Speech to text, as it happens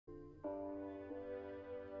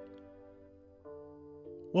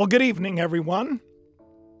Well, good evening, everyone,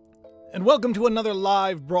 and welcome to another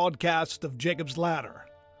live broadcast of Jacob's Ladder.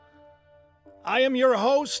 I am your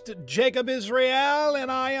host, Jacob Israel, and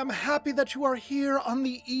I am happy that you are here on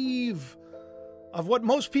the eve of what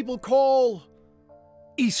most people call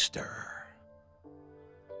Easter.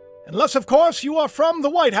 Unless, of course, you are from the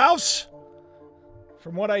White House.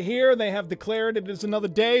 From what I hear, they have declared it is another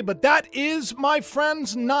day, but that is, my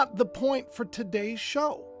friends, not the point for today's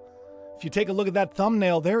show. If you take a look at that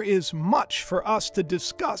thumbnail, there is much for us to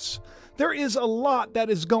discuss. There is a lot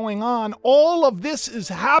that is going on. All of this is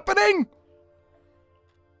happening.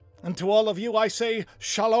 And to all of you, I say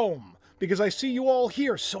shalom, because I see you all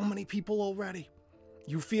here. So many people already.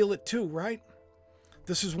 You feel it too, right?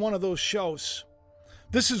 This is one of those shows.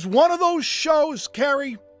 This is one of those shows,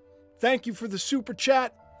 Carrie. Thank you for the super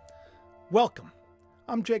chat. Welcome.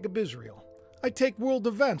 I'm Jacob Israel. I take world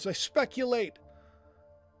events. I speculate.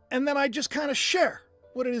 And then I just kind of share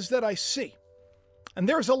what it is that I see. And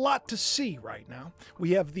there's a lot to see right now.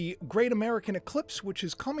 We have the Great American Eclipse, which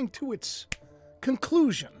is coming to its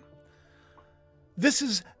conclusion. This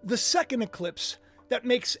is the second eclipse that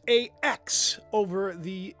makes a X over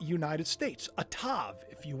the United States, a Tav,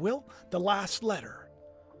 if you will, the last letter.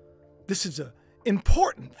 This is an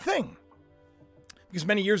important thing. Because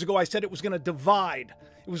many years ago I said it was going to divide.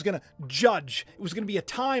 It was going to judge. It was going to be a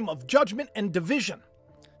time of judgment and division.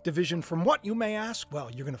 Division from what, you may ask? Well,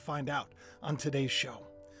 you're going to find out on today's show.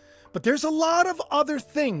 But there's a lot of other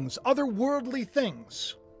things, otherworldly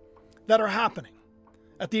things that are happening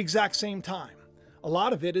at the exact same time. A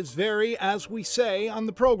lot of it is very, as we say on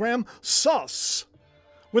the program, sus,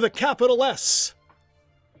 with a capital S.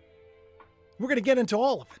 We're going to get into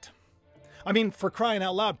all of it. I mean, for crying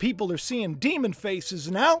out loud, people are seeing demon faces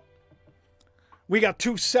now. We got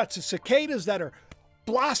two sets of cicadas that are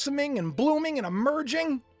blossoming and blooming and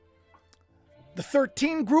emerging. The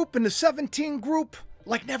 13 group and the 17 group,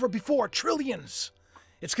 like never before, trillions.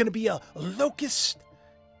 It's going to be a locust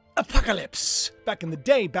apocalypse. Back in the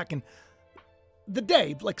day, like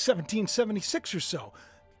 1776 or so.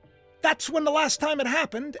 That's when the last time it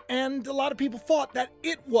happened, and a lot of people thought that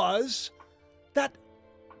it was that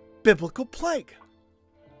biblical plague.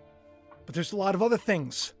 But there's a lot of other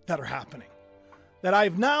things that are happening that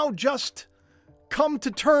I've now just come to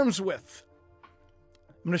terms with.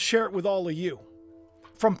 I'm going to share it with all of you.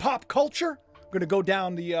 From pop culture, I'm going to go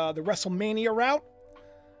down the WrestleMania route,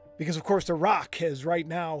 because of course The Rock is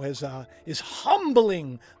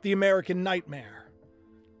humbling the American nightmare.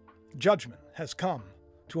 Judgment has come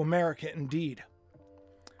to America indeed.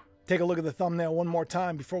 Take a look at the thumbnail one more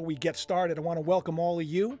time before we get started. I want to welcome all of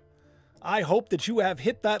you. I hope that you have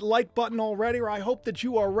hit that like button already, or I hope that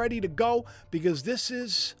you are ready to go, because this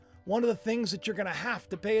is one of the things that you're going to have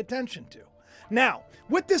to pay attention to. Now,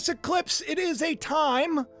 with this eclipse, it is a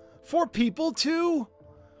time for people to,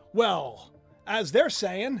 well, as they're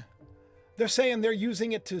saying they're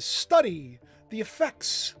using it to study the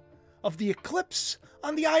effects of the eclipse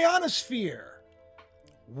on the ionosphere.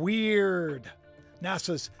 Weird.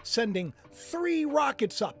 NASA's sending 3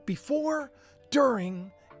 rockets up before,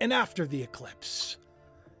 during, and after the eclipse.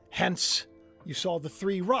 Hence, you saw the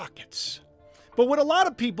 3 rockets. But what a lot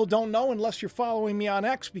of people don't know, unless you're following me on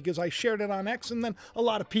X, because I shared it on X, and then a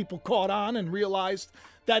lot of people caught on and realized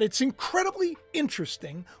that it's incredibly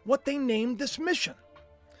interesting what they named this mission.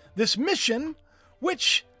 This mission,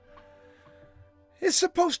 which is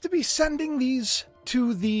supposed to be sending these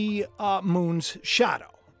to the moon's shadow.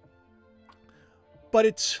 But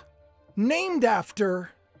it's named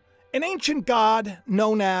after an ancient god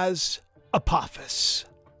known as Apophis.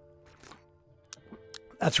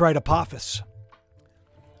 That's right, Apophis.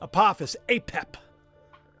 Apophis, APEP,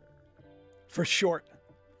 for short.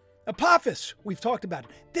 Apophis, we've talked about it.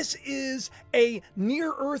 This is a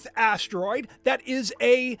near-Earth asteroid that is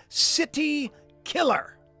a city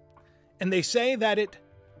killer. And they say that it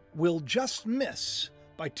will just miss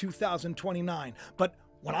by 2029. But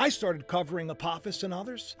when I started covering Apophis and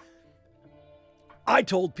others, I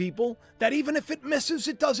told people that even if it misses,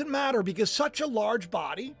 it doesn't matter, because such a large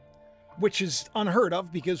body, which is unheard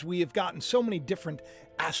of because we have gotten so many different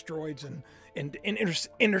asteroids and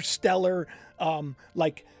interstellar,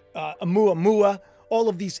 like Oumuamua, all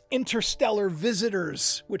of these interstellar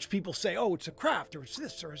visitors, which people say, oh, it's a craft, or it's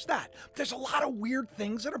this, or it's that. There's a lot of weird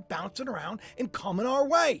things that are bouncing around and coming our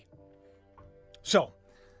way. So,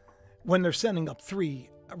 when they're sending up 3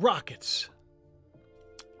 rockets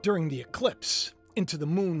during the eclipse into the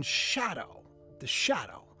moon's shadow, the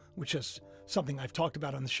shadow, which is something I've talked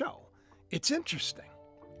about on the show, it's interesting.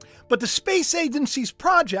 But the space agency's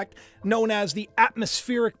project, known as the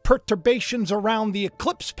atmospheric perturbations around the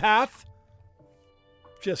eclipse path,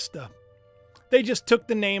 They just took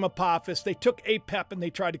the name Apophis, they took APEP, and they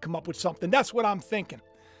tried to come up with something. That's what I'm thinking.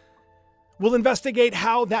 We'll investigate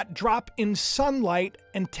how that drop in sunlight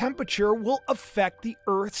and temperature will affect the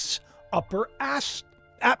Earth's upper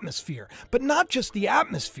atmosphere. But not just the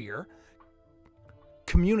atmosphere,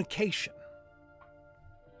 communication.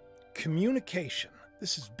 Communication.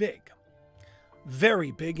 This is big.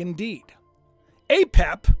 Very big indeed.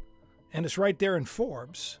 APEP, and it's right there in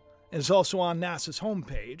Forbes, and is also on NASA's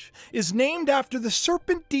homepage, is named after the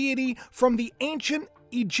serpent deity from the ancient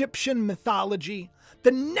Egyptian mythology,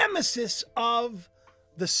 the nemesis of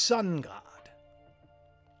the sun god,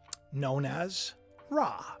 known as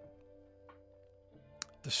Ra,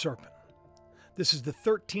 the serpent. This is the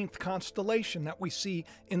 13th constellation that we see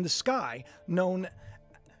in the sky, known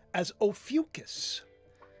as Ophiuchus.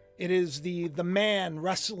 It is the man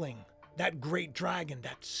wrestling that great dragon,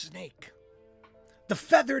 that snake. The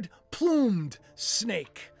feathered, plumed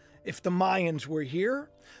snake, if the Mayans were here.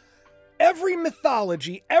 Every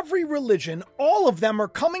mythology, every religion, all of them are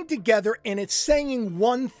coming together and it's saying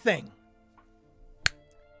one thing.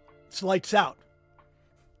 It's lights out.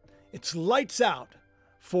 It's lights out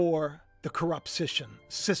for the corrupt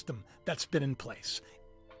system that's been in place.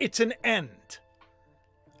 It's an end.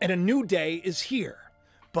 And a new day is here.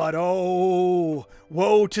 But oh,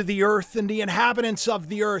 woe to the earth and the inhabitants of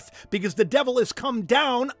the earth, because the devil has come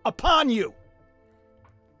down upon you.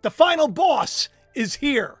 The final boss is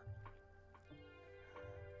here.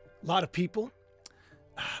 A lot of people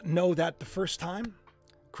know that the first time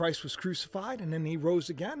Christ was crucified and then he rose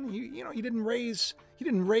again, he didn't raise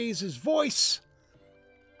his voice.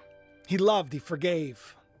 He loved, he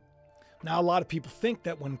forgave. Now a lot of people think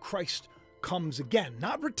that when Christ comes again,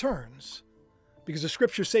 not returns, because the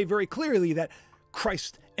scriptures say very clearly that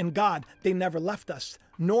Christ and God, they never left us,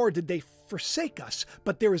 nor did they forsake us.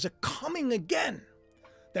 But there is a coming again.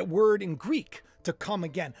 That word in Greek, to come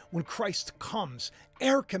again. When Christ comes,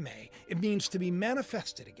 erchomai, it means to be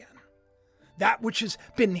manifested again. That which has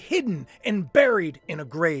been hidden and buried in a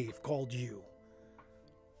grave called you.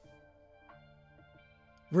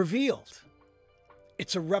 Revealed.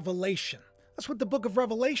 It's a revelation. That's what the book of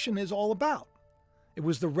Revelation is all about. It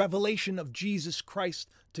was the revelation of Jesus Christ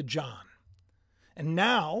to John. And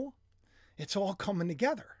now, it's all coming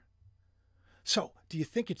together. So, do you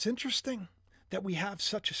think it's interesting that we have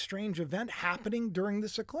such a strange event happening during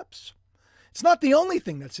this eclipse? It's not the only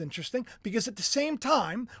thing that's interesting, because at the same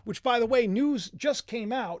time, which by the way, news just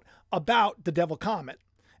came out about the Devil Comet.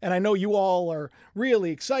 And I know you all are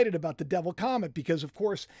really excited about the Devil Comet because, of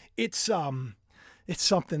course, it's something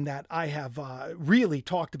that I have really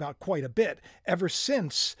talked about quite a bit ever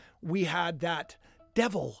since we had that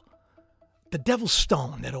the Devil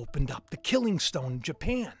Stone that opened up, the Killing Stone in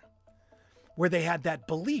Japan, where they had that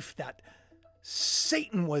belief that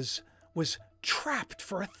Satan was trapped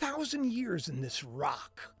for 1,000 years in this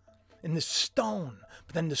rock, in this stone.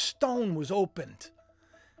 But then the stone was opened.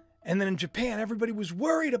 And then in Japan, everybody was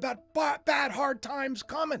worried about bad, hard times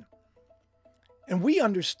coming. And we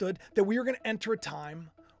understood that we were going to enter a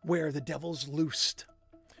time where the devil's loosed.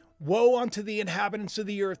 Woe unto the inhabitants of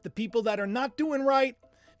the earth, the people that are not doing right.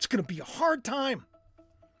 It's going to be a hard time.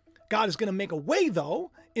 God is going to make a way,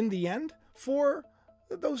 though, in the end, for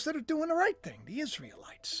those that are doing the right thing, the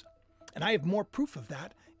Israelites. And I have more proof of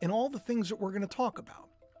that in all the things that we're going to talk about.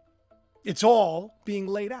 It's all being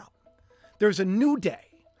laid out. There's a new day,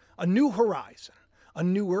 a new horizon, a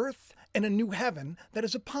new earth, and a new heaven that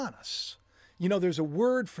is upon us. You know, there's a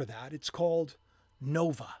word for that. It's called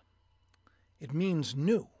nova. It means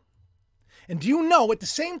new. And do you know, at the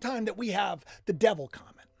same time that we have the Devil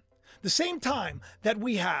Comet, the same time that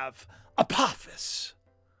we have Apophis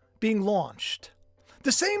being launched,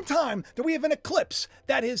 the same time that we have an eclipse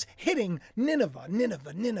that is hitting Nineveh,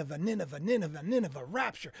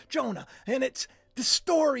 Rapture, Jonah, and the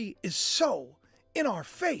story is so in our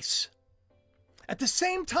face. At the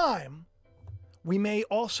same time, we may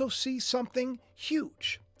also see something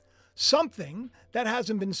huge, something that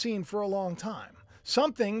hasn't been seen for a long time,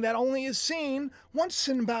 something that only is seen once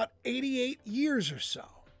in about 88 years or so.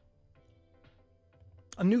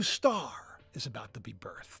 A new star is about to be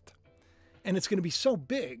birthed. And it's going to be so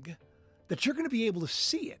big that you're going to be able to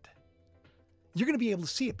see it. You're going to be able to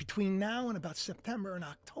see it between now and about September and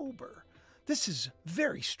October. This is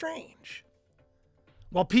very strange.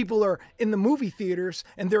 While people are in the movie theaters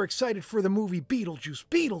and they're excited for the movie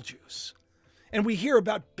Beetlejuice. And we hear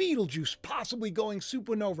about Beetlejuice possibly going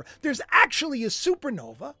supernova. There's actually a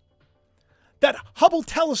supernova that Hubble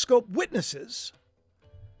telescope witnesses.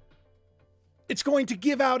 It's going to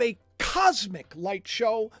give out a cosmic light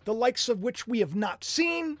show, the likes of which we have not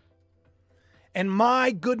seen. And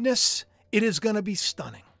my goodness, it is going to be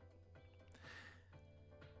stunning.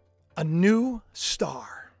 A new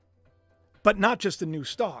star. But not just a new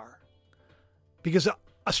star, because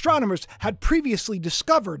astronomers had previously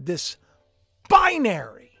discovered this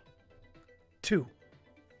binary 2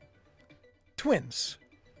 twins.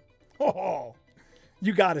 Oh,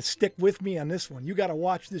 you got to stick with me on this one. You got to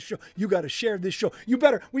watch this show. You got to share this show. You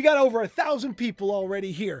better. We got over 1,000 people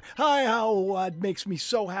already here. Hi, how it makes me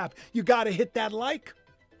so happy. You got to hit that like.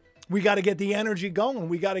 We got to get the energy going.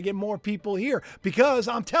 We got to get more people here because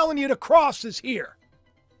I'm telling you, the cross is here.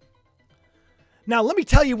 Now, let me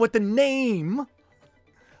tell you what the name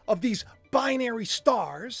of these binary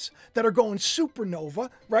stars that are going supernova,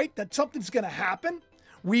 right? That something's going to happen.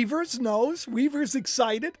 Weavers knows. Weaver's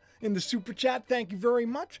excited in the super chat. Thank you very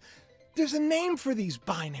much. There's a name for these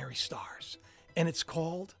binary stars, and it's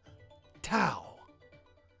called Tau.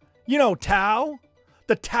 You know Tau?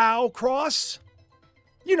 The Tau cross?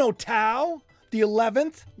 You know Tau, the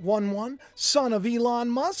 11th, 1-1, son of Elon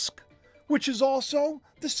Musk, which is also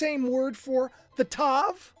the same word for the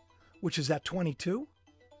Tav, which is at 22.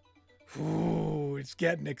 Ooh, it's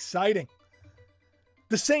getting exciting.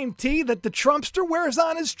 The same T that the Trumpster wears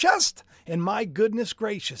on his chest. And my goodness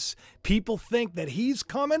gracious, people think that he's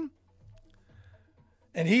coming.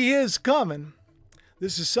 And he is coming.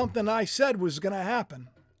 This is something I said was going to happen.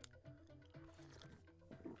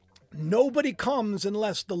 Nobody comes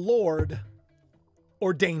unless the Lord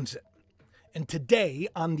ordains it. And today,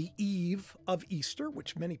 on the eve of Easter,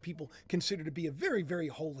 which many people consider to be a very, very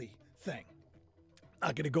holy thing. I'm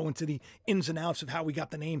not going to go into the ins and outs of how we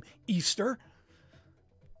got the name Easter.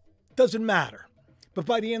 Doesn't matter. But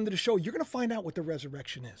by the end of the show, you're going to find out what the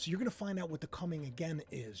resurrection is. You're going to find out what the coming again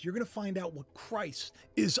is. You're going to find out what Christ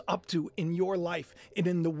is up to in your life and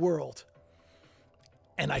in the world.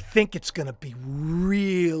 And I think it's going to be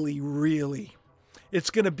really, really, it's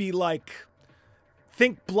going to be like,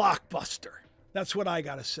 think blockbuster. That's what I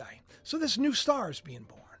got to say. So this new star is being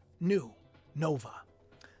born. New, nova.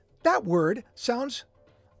 That word sounds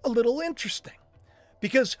a little interesting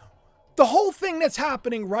because the whole thing that's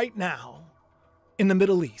happening right now in the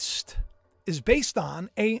Middle East is based on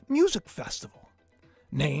a music festival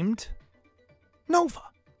named Nova.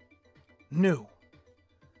 New.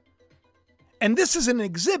 And this is an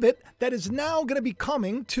exhibit that is now going to be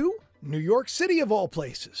coming to New York City of all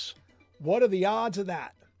places. What are the odds of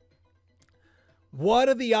that? What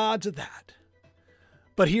are the odds of that?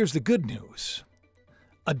 But here's the good news.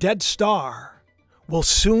 A dead star will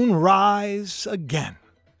soon rise again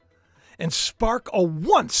and spark a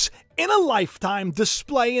once-in-a-lifetime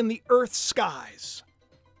display in the Earth's skies.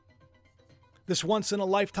 This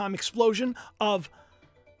once-in-a-lifetime explosion of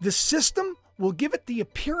the system will give it the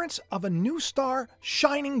appearance of a new star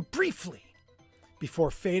shining briefly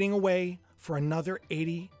before fading away for another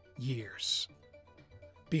 80 years.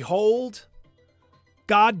 Behold,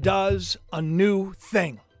 God does a new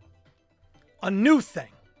thing. A new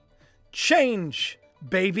thing. Change,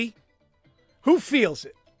 baby. Who feels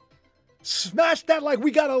it? Smash that like.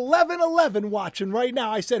 We got 11-11 watching right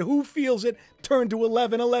now. I said, who feels it? Turn to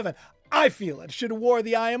 11-11. I feel it. Should have wore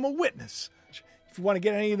the I am a witness. If you want to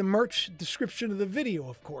get any of the merch, description of the video,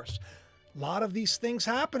 of course. A lot of these things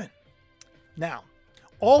happening. Now,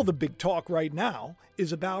 all the big talk right now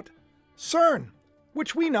is about CERN,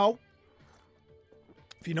 which we know.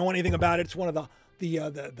 If you know anything about it, it's one of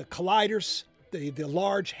the colliders, the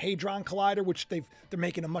Large Hadron Collider, which they're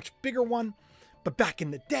making a much bigger one. But back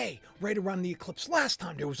in the day, right around the eclipse last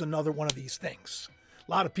time, there was another one of these things.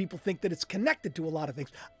 A lot of people think that it's connected to a lot of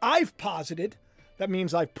things. I've posited, that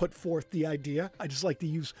means I've put forth the idea. I just like to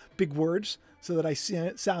use big words so that I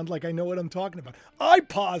sound like I know what I'm talking about. I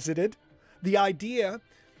posited the idea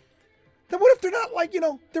that what if they're not like,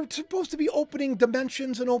 they're supposed to be opening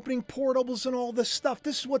dimensions and opening portals and all this stuff.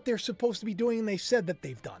 This is what they're supposed to be doing, and they said that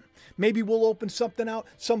they've done. Maybe we'll open something out,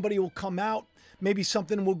 somebody will come out, maybe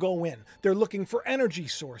something will go in. They're looking for energy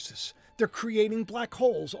sources. They're creating black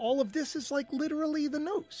holes. All of this is like literally the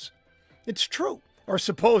news. It's true, or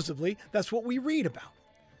supposedly, that's what we read about.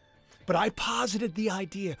 But I posited the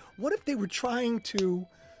idea, what if they were trying to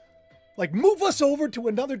move us over to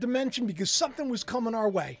another dimension because something was coming our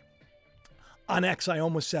way? On X, I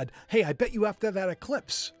almost said, hey, I bet you after that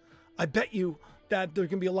eclipse, I bet you that there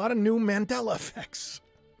can be a lot of new Mandela effects.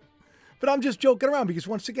 But I'm just joking around because,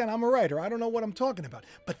 once again, I'm a writer. I don't know what I'm talking about.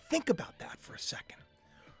 But think about that for a second.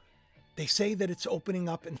 They say that it's opening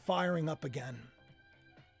up and firing up again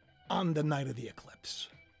on the night of the eclipse.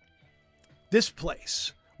 This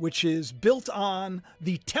place, which is built on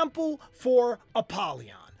the temple for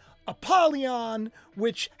Apollyon. Apollyon,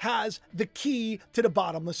 which has the key to the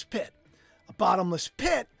bottomless pit. a bottomless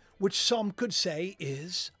pit, which some could say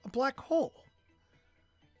is a black hole.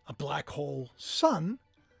 A black hole sun,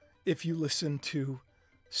 if you listen to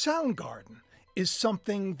Soundgarden, is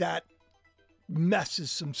something that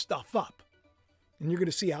messes some stuff up. And you're going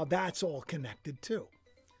to see how that's all connected too.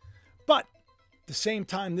 But at the same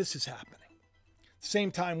time this is happening,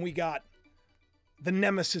 same time we got the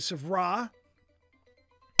nemesis of Ra,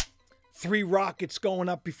 3 rockets going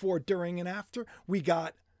up before, during, and after. We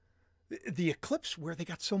got the eclipse where they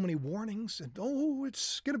got so many warnings and, oh,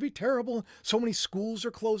 it's going to be terrible. So many schools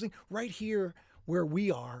are closing. Right here where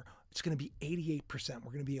we are, it's going to be 88%.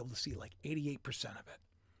 We're going to be able to see like 88% of it,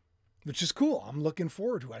 which is cool. I'm looking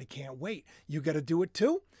forward to it. I can't wait. You got to do it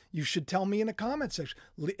too? You should tell me in the comment section.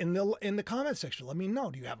 In the comment section, let me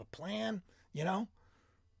know. Do you have a plan? You know?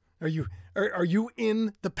 Are you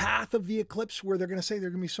in the path of the eclipse where they're going to say there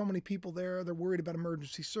are going to be so many people there, they're worried about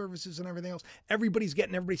emergency services and everything else? Everybody's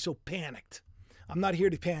so panicked. I'm not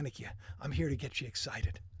here to panic you. I'm here to get you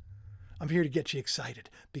excited. I'm here to get you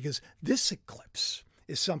excited because this eclipse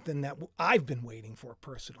is something that I've been waiting for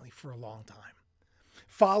personally for a long time.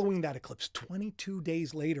 Following that eclipse, 22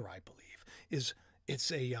 days later, I believe,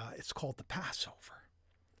 it's called the Passover.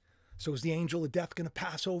 So is the angel of death going to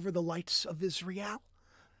pass over the lights of Israel?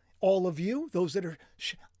 All of you, those that are,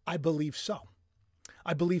 I believe so.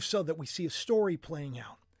 I believe so, that we see a story playing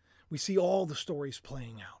out. We see all the stories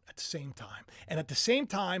playing out at the same time. And at the same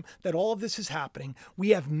time that all of this is happening, we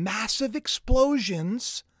have massive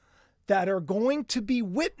explosions that are going to be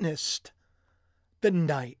witnessed the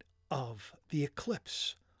night of the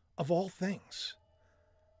eclipse, of all things.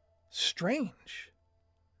 Strange.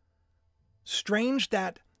 Strange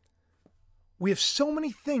that we have so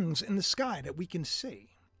many things in the sky that we can see.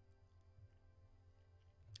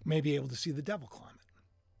 May be able to see the devil climate.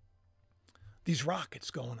 These rockets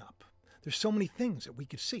going up. There's so many things that we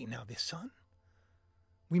could see. Now the sun,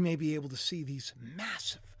 we may be able to see these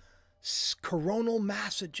massive coronal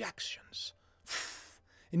mass ejections.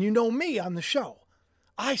 And you know me on the show.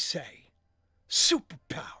 I say,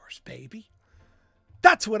 superpowers, baby.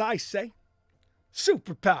 That's what I say.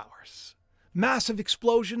 Superpowers. Massive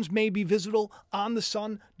explosions may be visible on the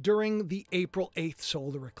sun during the April 8th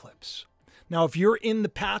solar eclipse. Now, if you're in the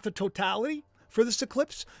path of totality for this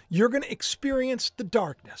eclipse, you're going to experience the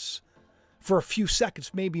darkness for a few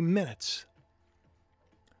seconds, maybe minutes.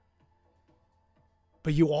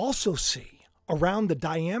 But you also see around the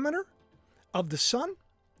diameter of the sun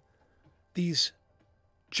these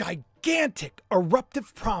gigantic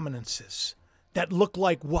eruptive prominences that look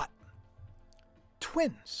like what?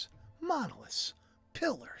 Twins, monoliths,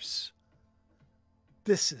 pillars.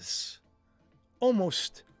 This is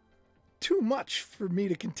almost too much for me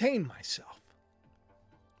to contain myself.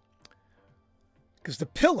 Because the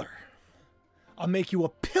pillar, I'll make you a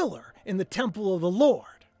pillar in the temple of the Lord.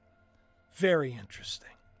 Very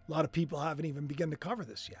interesting. A lot of people haven't even begun to cover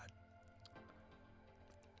this yet.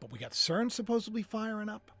 But we got CERN supposedly firing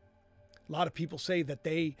up. A lot of people say that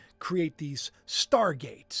they create these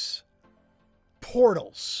stargates,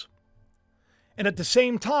 portals. And at the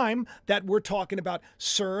same time that we're talking about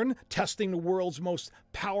CERN testing the world's most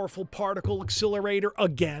powerful particle accelerator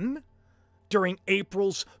again during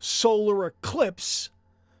April's solar eclipse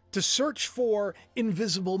to search for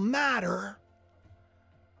invisible matter,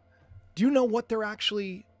 do you know what they're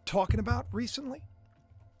actually talking about recently?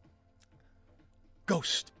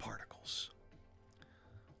 Ghost particles.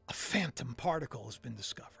 A phantom particle has been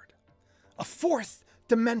discovered. A fourth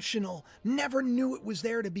dimensional, never knew it was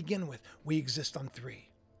there to begin with. We exist on three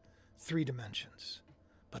dimensions.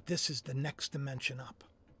 But this is the next dimension up.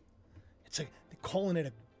 They're calling it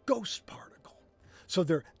a ghost particle. So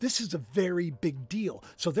this is a very big deal.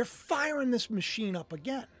 So they're firing this machine up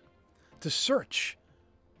again to search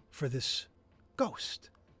for this ghost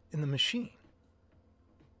in the machine.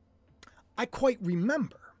 I quite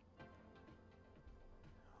remember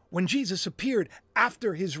when Jesus appeared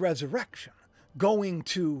after his resurrection, going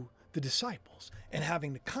to the disciples and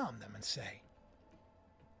having to calm them and say,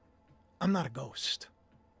 I'm not a ghost.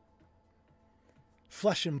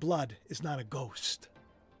 Flesh and blood is not a ghost.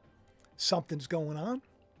 Something's going on,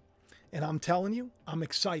 and I'm telling you, I'm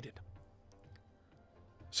excited.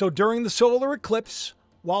 So during the solar eclipse,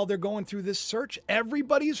 while they're going through this search,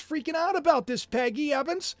 everybody is freaking out about this, Peggy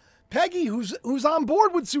Evans. Peggy, who's on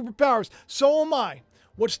board with superpowers. So am I.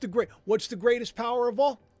 What's the greatest power of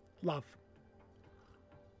all? Love.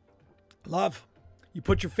 Love. You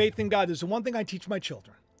put your faith in God. There's the one thing I teach my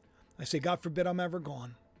children. I say, God forbid I'm ever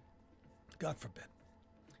gone. God forbid.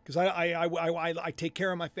 Because I take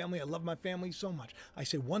care of my family. I love my family so much. I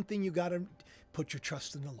say, one thing you got to put your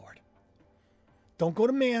trust in the Lord. Don't go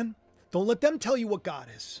to man. Don't let them tell you what God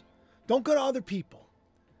is. Don't go to other people.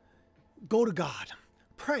 Go to God.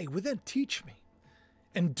 Pray within, teach me.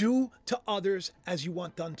 And do to others as you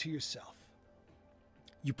want done to yourself.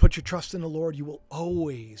 You put your trust in the Lord, you will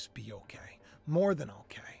always be okay. More than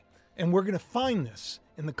okay. And we're going to find this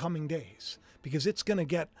in the coming days because it's going to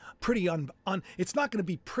get pretty it's not going to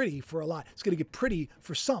be pretty for a lot. It's going to get pretty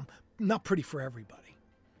for some, not pretty for everybody.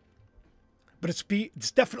 But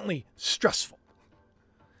it's definitely stressful.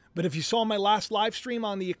 But if you saw my last live stream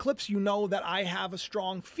on the eclipse, you know that I have a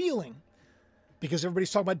strong feeling because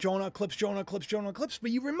everybody's talking about Jonah eclipse, Jonah eclipse, Jonah eclipse.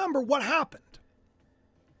 But you remember what happened.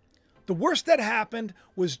 The worst that happened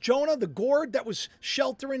was Jonah, the gourd that was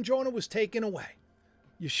sheltering Jonah was taken away.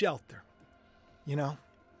 Your shelter. You know,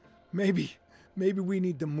 maybe we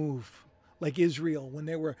need to move like Israel when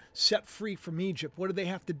they were set free from Egypt. What did they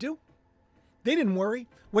have to do? They didn't worry.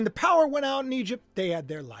 When the power went out in Egypt, they had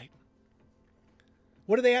their light.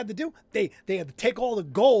 What did they have to do? They had to take all the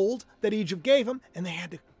gold that Egypt gave them, and they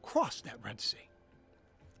had to cross that Red Sea.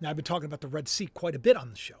 Now, I've been talking about the Red Sea quite a bit on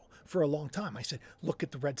the show for a long time. I said, look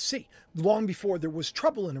at the Red Sea. Long before there was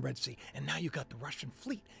trouble in the Red Sea, and now you got the Russian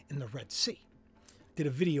fleet in the Red Sea. Did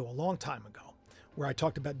a video a long time ago where I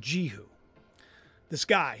talked about Jehu. This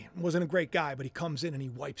guy wasn't a great guy, but he comes in and he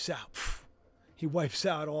wipes out. He wipes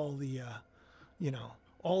out all the,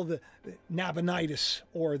 all the Nabonidus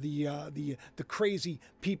or the crazy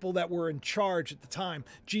people that were in charge at the time.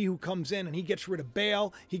 Jehu comes in and he gets rid of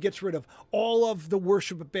Baal. He gets rid of all of the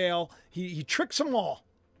worship of Baal. He tricks them all.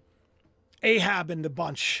 Ahab and the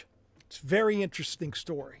bunch. It's a very interesting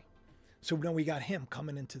story. So now we got him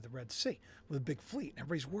coming into the Red Sea with a big fleet.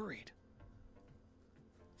 Everybody's worried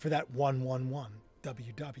for that 111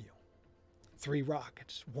 WW. 3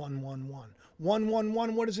 rockets, 111.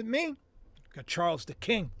 111, what does it mean? Got Charles the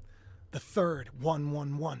King, the third,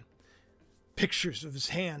 111. Pictures of his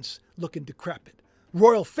hands looking decrepit.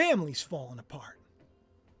 Royal families falling apart.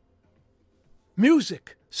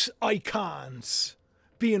 Music icons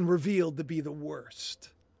being revealed to be the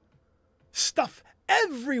worst. Stuff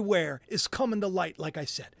everywhere is coming to light, like I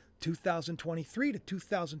said, 2023 to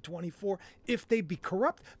 2024, if they be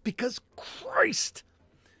corrupt, because Christ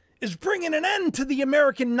is bringing an end to the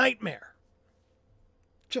American nightmare.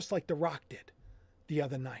 Just like The Rock did the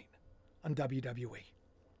other night on WWE.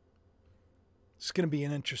 It's going to be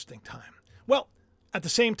an interesting time. Well, at the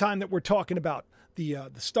same time that we're talking about the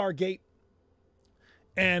Stargate,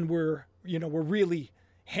 and we're really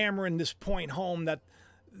hammering this point home that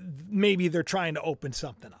maybe they're trying to open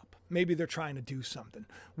something up. Maybe they're trying to do something.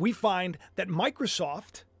 We find that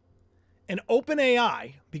Microsoft and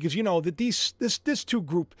OpenAI, because you know that this two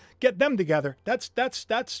group, get them together, that's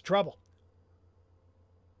trouble.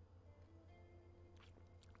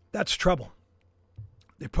 That's trouble.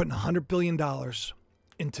 They're putting $100 billion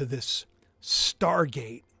into this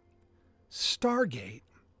Stargate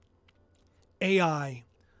AI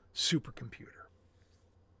supercomputer.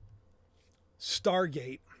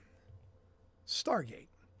 Stargate.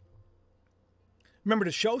 Remember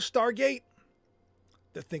the show Stargate?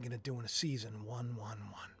 They're thinking of doing a season 111.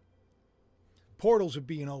 Portals are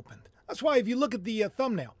being opened. That's why if you look at the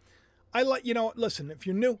thumbnail, listen, if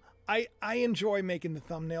you're new, I enjoy making the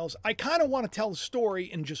thumbnails. I kind of want to tell a story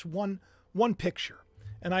in just one picture.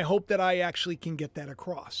 And I hope that I actually can get that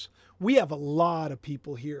across. We have a lot of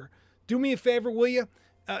people here. Do me a favor, will you?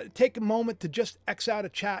 Take a moment to just X out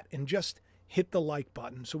of chat and just hit the like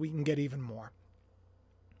button so we can get even more.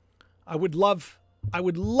 I would love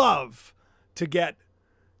to get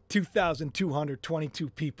 2,222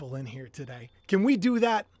 people in here today. Can we do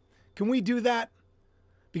that?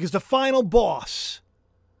 Because the final boss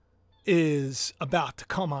is about to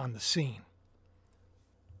come on the scene.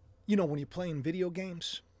 You know, when you're playing video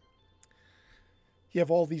games, you have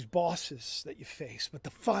all these bosses that you face, but the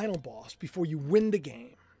final boss, before you win the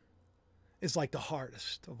game, is like the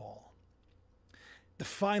hardest of all. The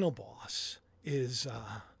final boss is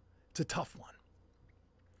it's a tough one.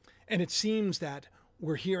 And it seems that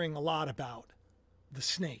we're hearing a lot about the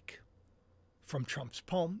snake from Trump's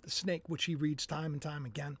poem, The Snake, which he reads time and time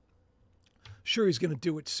again. Sure, he's going to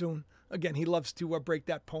do it soon. Again, he loves to break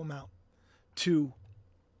that poem out. To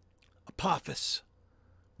Apophis,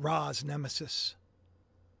 Ra's nemesis.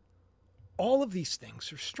 All of these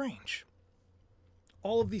things are strange.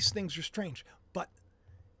 But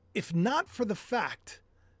if not for the fact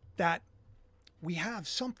that we have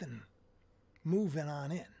something moving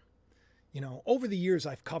on in, you know, over the years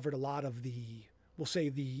I've covered a lot of the, we'll say,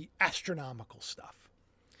 the astronomical stuff.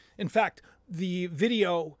 In fact, the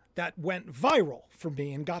video that went viral for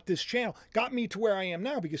me and got this channel, got me to where I am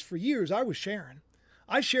now, because for years I was sharing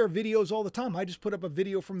I share videos all the time. I just put up a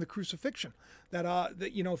video from the crucifixion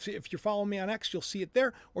that you know, if you're following me on X, you'll see it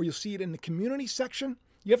there, or you'll see it in the community section.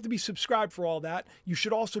 You have to be subscribed for all that. You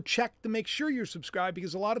should also check to make sure you're subscribed,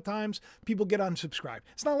 because a lot of times people get unsubscribed.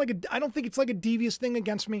 It's not like I don't think it's like a devious thing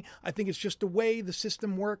against me. I think it's just the way the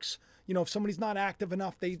system works. You know, if somebody's not active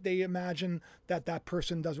enough, they imagine that that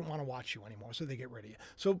person doesn't want to watch you anymore, so they get rid of you.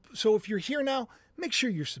 So if you're here now, make sure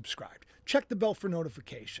you're subscribed. Check the bell for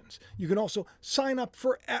notifications. You can also sign up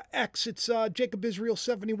for X. It's Jacob Israel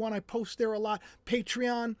 71. I post there a lot.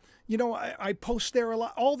 Patreon, you know, I post there a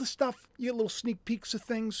lot. All the stuff, you get little sneak peeks of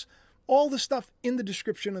things. All the stuff in the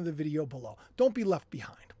description of the video below. Don't be left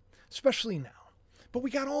behind, especially now. But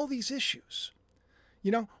we got all these issues.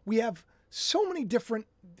 You know, we have so many different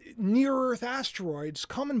near-Earth asteroids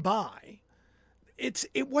coming by.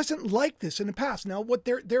 It wasn't like this in the past. Now, what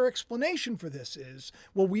their explanation for this is,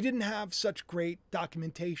 well, we didn't have such great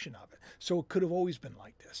documentation of it, so it could have always been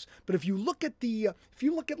like this. But if you look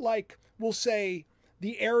at like, we'll say,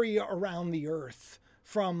 the area around the Earth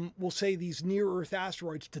from, we'll say, these near-Earth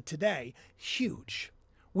asteroids to today, huge.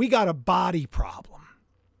 We got a body problem.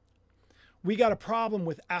 We got a problem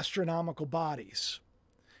with astronomical bodies.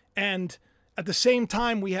 And at the same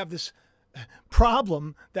time, we have this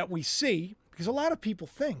problem that we see, because a lot of people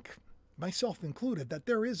think, myself included, that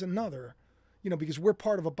there is another, you know, because we're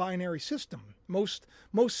part of a binary system. Most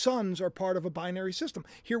suns are part of a binary system.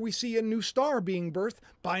 Here we see a new star being birthed,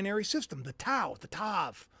 binary system, the tau, the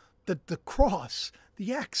tav, the cross,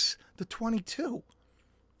 the X, the 22.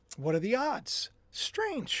 What are the odds?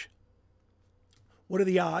 Strange. What are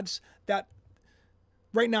the odds that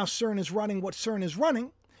right now CERN is running what CERN is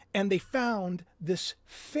running, and they found this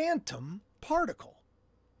phantom particle?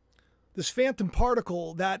 This phantom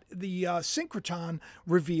particle that the synchrotron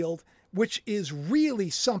revealed, which is really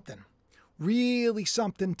something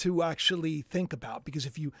to actually think about. Because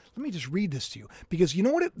if you, let me just read this to you, because you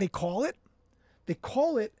know what they call it? They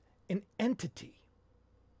call it an entity.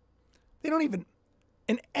 They don't even,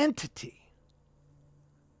 an entity.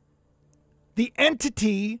 The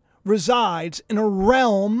entity resides in a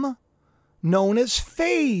realm known as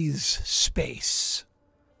phase space.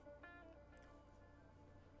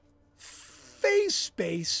 Phase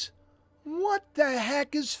space? What the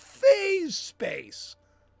heck is phase space?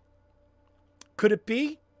 Could it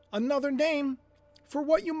be another name for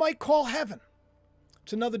what you might call heaven?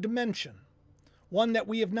 It's another dimension, one that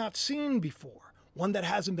we have not seen before, one that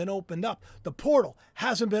hasn't been opened up. The portal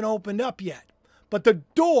hasn't been opened up yet, but the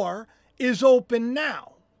door is open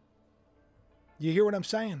now. You hear what I'm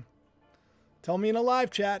saying? Tell me in a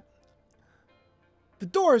live chat. The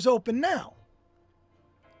door is open now.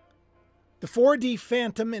 The 4D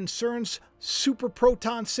phantom in CERN's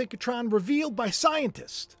superproton synchrotron revealed by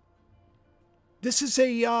scientists. This is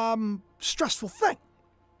a stressful thing.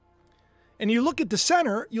 And you look at the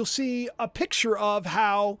center, you'll see a picture of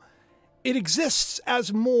how it exists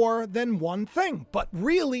as more than one thing. But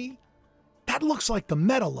really, that looks like the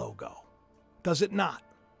Meta logo, does it not?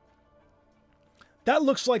 That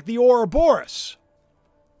looks like the Ouroboros,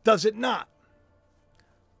 does it not?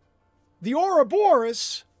 The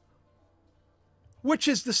Ouroboros, which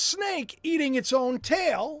is the snake eating its own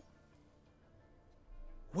tail,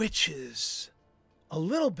 which is a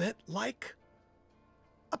little bit like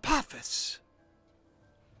Apophis.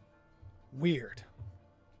 Weird.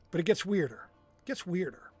 But it gets weirder. It gets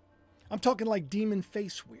weirder. I'm talking like demon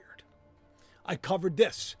face weird. I covered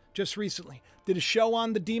this just recently. Did a show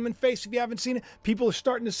on the demon face. If you haven't seen it, people are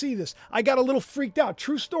starting to see this. I got a little freaked out.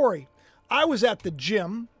 True story. I was at the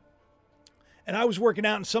gym and I was working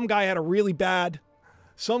out, and some guy had a really bad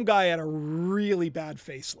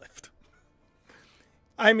facelift.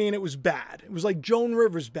 I mean, it was bad. It was like Joan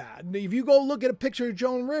Rivers bad. If you go look at a picture of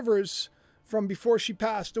Joan Rivers from before she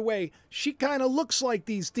passed away, she kind of looks like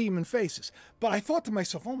these demon faces. But I thought to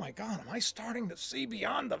myself, oh my God, am I starting to see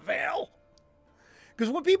beyond the veil?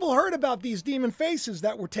 Because when people heard about these demon faces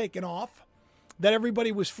that were taken off, that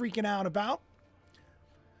everybody was freaking out about,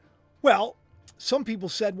 well, some people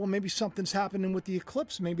said, well, maybe something's happening with the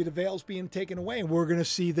eclipse. Maybe the veil's being taken away, and we're going to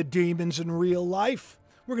see the demons in real life.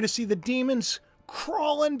 We're going to see the demons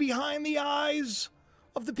crawling behind the eyes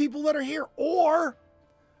of the people that are here. Or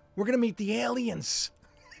we're going to meet the aliens.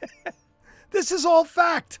 This is all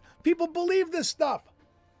fact. People believe this stuff.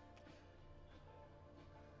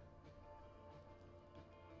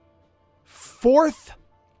 Fourth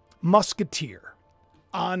Musketeer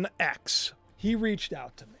on X. He reached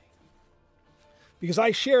out to me because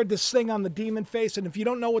I shared this thing on the demon face. And if you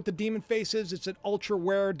don't know what the demon face is, it's an ultra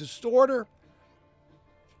rare disorder.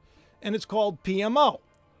 And it's called PMO.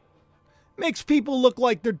 Makes people look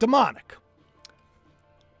like they're demonic.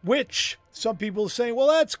 Which some people say, well,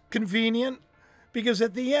 that's convenient because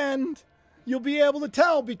at the end, you'll be able to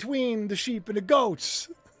tell between the sheep and the goats,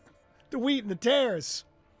 the wheat and the tares.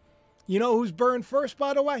 You know who's burned first,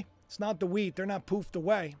 by the way? It's not the wheat. They're not poofed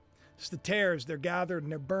away. It's the tares. They're gathered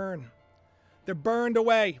and they're burned. They're burned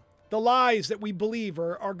away. The lies that we believe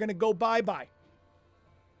are going to go bye-bye.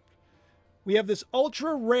 We have this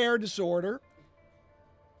ultra rare disorder.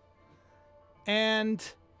 And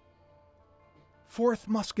Fourth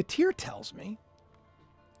Musketeer tells me,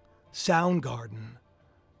 Soundgarden.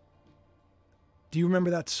 Do you remember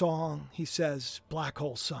that song? He says, Black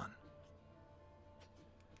Hole Sun.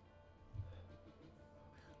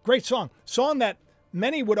 Great song. Song that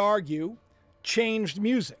many would argue changed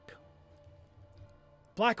music.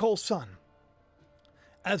 Black Hole Sun.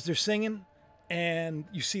 As they're singing, and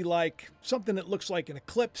you see like something that looks like an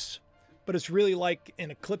eclipse, but it's really like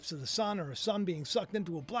an eclipse of the sun or a sun being sucked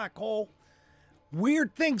into a black hole.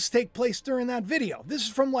 Weird things take place during that video. This is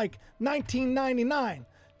from like 1999.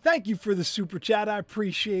 Thank you for the super chat. I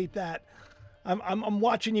appreciate that. I'm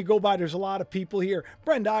watching you go by. There's a lot of people here.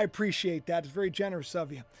 Brenda, I appreciate that. It's very generous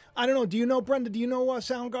of you. I don't know. Do you know, Brenda? Do you know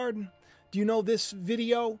Soundgarden? Do you know this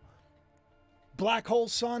video, Black Hole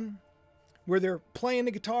Sun, where they're playing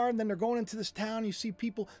the guitar and then they're going into this town? You see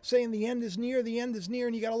people saying the end is near,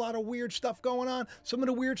 and you got a lot of weird stuff going on. Some of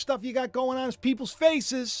the weird stuff you got going on is people's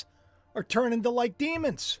faces are turning to like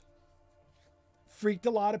demons. Freaked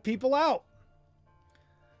a lot of people out.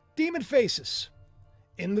 Demon faces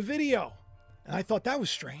in the video. And I thought that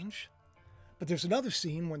was strange. But there's another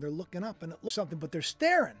scene when they're looking up and it looks something, but they're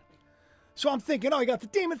staring. So I'm thinking, oh, you got the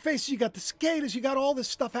demon faces, you got the cicadas, you got all this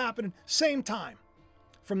stuff happening same time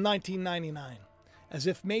from 1999. As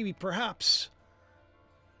if maybe, perhaps,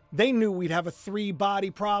 they knew we'd have a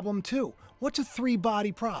three-body problem too. What's a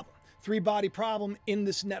three-body problem? Three-body problem in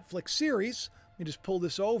this Netflix series, let me just pull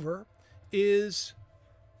this over, is,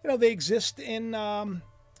 they exist in,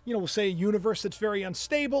 we'll say a universe that's very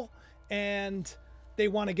unstable, and they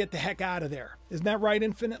want to get the heck out of there. Isn't that right,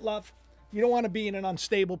 Infinite Love? You don't want to be in an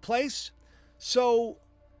unstable place. So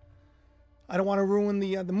I don't want to ruin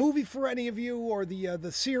the movie for any of you or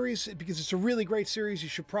the series, because it's a really great series. You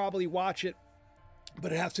should probably watch it.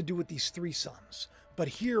 But it has to do with these three suns. But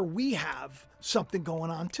here we have something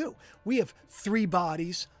going on too. We have three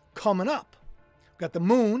bodies coming up. We've got the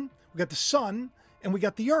moon, we got the sun, and we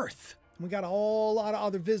got the earth. We got a whole lot of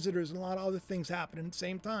other visitors and a lot of other things happening at the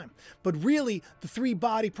same time. But really, the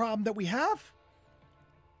three-body problem that we have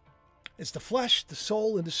is the flesh, the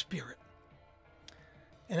soul, and the spirit.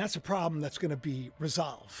 And that's a problem that's going to be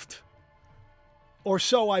resolved. Or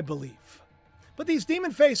so I believe. But these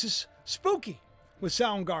demon faces, spooky with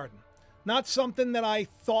Soundgarden. Not something that I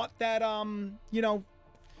thought that,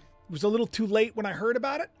 was a little too late when I heard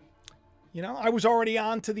about it. I was already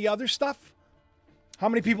on to the other stuff. How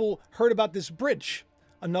many people heard about this bridge?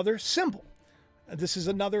 Another symbol. This is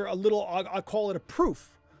I'll call it a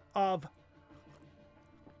proof of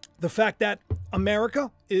the fact that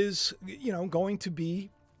America is, going to be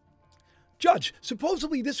judged.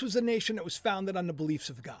 Supposedly, this was a nation that was founded on the beliefs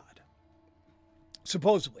of God.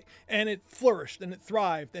 Supposedly. And it flourished and it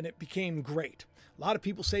thrived and it became great. A lot of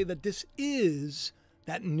people say that this is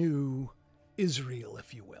that new Israel,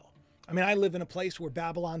 if you will. I mean, I live in a place where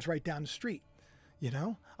Babylon's right down the street.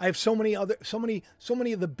 I have so many of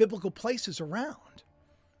the biblical places around.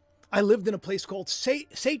 I lived in a place called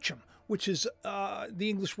Sachem, which is the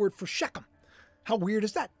English word for Shechem. How weird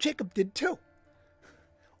is that? Jacob did too.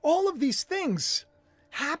 All of these things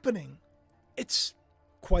happening, it's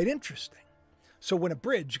quite interesting. So when a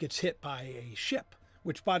bridge gets hit by a ship,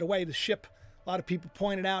 which, by the way, the ship, a lot of people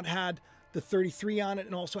pointed out, had the 33 on it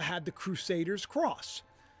and also had the Crusaders' cross.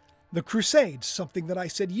 The Crusades, something that I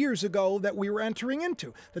said years ago that we were entering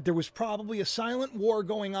into, that there was probably a silent war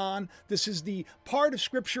going on. This is the part of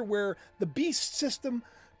Scripture where the beast system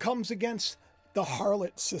comes against the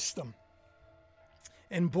harlot system.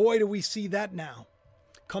 And boy, do we see that now.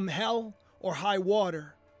 Come hell or high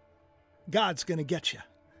water, God's going to get you.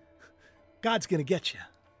 God's going to get you.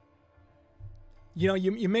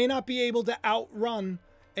 You may not be able to outrun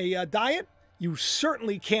a diet. You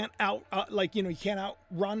certainly can't you can't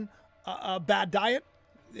outrun a bad diet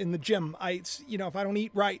in the gym. If I don't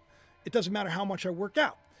eat right, it doesn't matter how much I work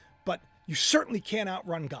out, but you certainly can't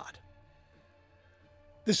outrun God.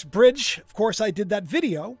 This bridge, of course, I did that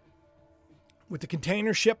video with the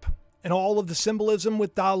container ship and all of the symbolism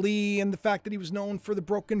with Dali and the fact that he was known for the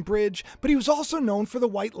broken bridge, but he was also known for the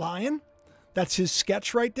white lion. That's his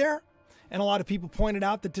sketch right there. And a lot of people pointed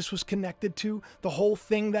out that this was connected to the whole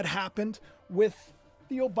thing that happened with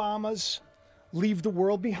the Obamas' Leave the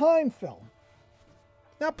World Behind film.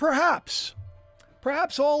 Now, perhaps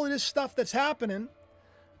all of this stuff that's happening,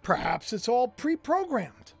 perhaps it's all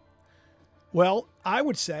pre-programmed. Well, I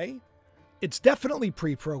would say it's definitely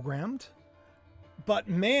pre-programmed, but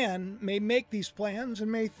man may make these plans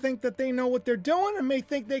and may think that they know what they're doing and may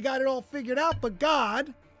think they got it all figured out, but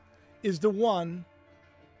God is the one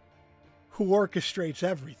who orchestrates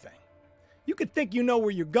everything. You could think you know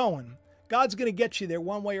where you're going. God's going to get you there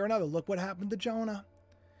one way or another. Look what happened to Jonah.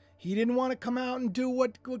 He didn't want to come out and do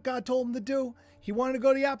what God told him to do. He wanted to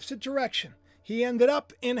go the opposite direction. He ended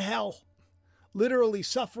up in hell, literally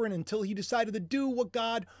suffering until he decided to do what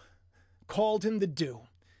God called him to do.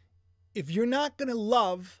 If you're not going to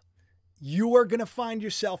love, you are going to find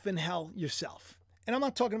yourself in hell yourself. And I'm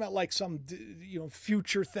not talking about like some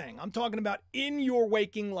future thing. I'm talking about in your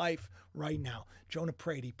waking life right now. Jonah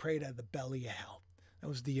prayed. He prayed out of the belly of hell. That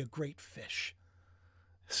was the great fish,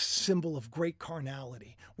 symbol of great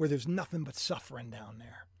carnality, where there's nothing but suffering down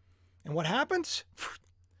there. And what happens?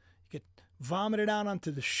 You get vomited out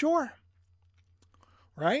onto the shore,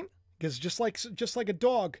 right? Because just like a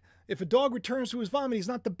dog, if a dog returns to his vomit, he's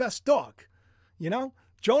not the best dog, you know?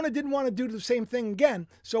 Jonah didn't want to do the same thing again.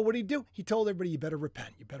 So what did he do? He told everybody, you better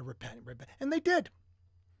repent, you better repent, you better repent. And they did.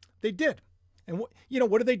 They did. And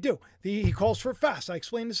what did they do? He calls for a fast. I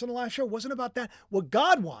explained this in the last show. It wasn't about that. What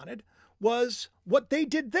God wanted was what they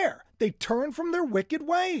did there. They turned from their wicked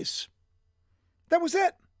ways. That was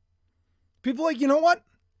it. People are like, you know what?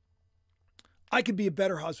 I could be a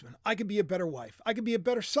better husband. I could be a better wife. I could be a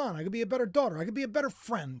better son. I could be a better daughter. I could be a better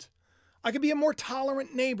friend. I could be a more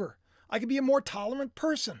tolerant neighbor. I could be a more tolerant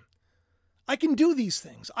person. I can do these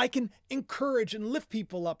things. I can encourage and lift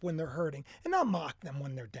people up when they're hurting and not mock them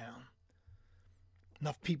when they're down.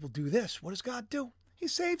 Enough people do this. What does God do? He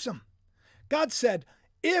saves them. God said,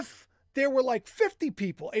 if there were like 50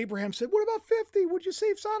 people, Abraham said, what about 50? Would you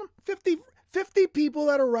save Sodom? 50 people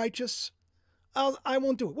that are righteous. I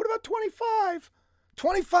won't do it. What about 25?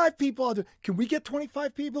 25 people, I'll do it. Can we get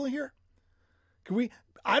 25 people here? Can we?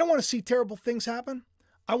 I don't want to see terrible things happen.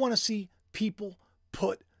 I want to see people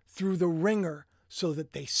put through the ringer so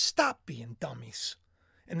that they stop being dummies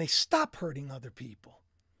and they stop hurting other people.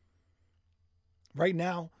 Right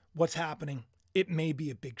now, what's happening, it may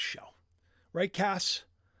be a big show. Right, Cass?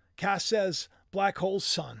 Cass says, Black Hole's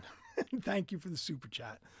son. Thank you for the super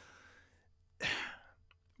chat.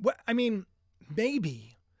 What I mean,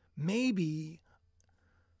 maybe,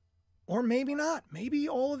 or maybe not. Maybe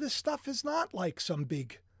all of this stuff is not like some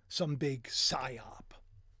big psyop.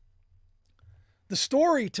 The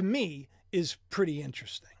story, to me, is pretty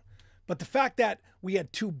interesting. But the fact that we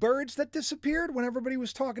had 2 birds that disappeared when everybody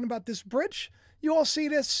was talking about this bridge, you all see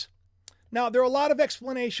this? Now, there are a lot of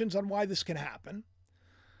explanations on why this can happen.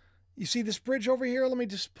 You see this bridge over here? Let me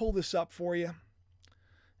just pull this up for you.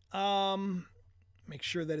 Make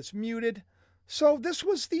sure that it's muted. So this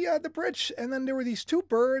was the bridge, and then there were these 2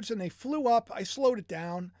 birds, and they flew up. I slowed it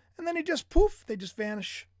down, and then they just poof, they just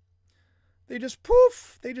vanish. They just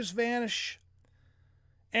poof, they just vanish.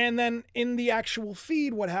 And then in the actual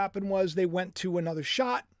feed, what happened was they went to another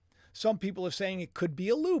shot. Some people are saying it could be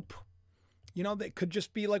a loop. You know, they could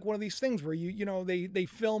just be like one of these things where they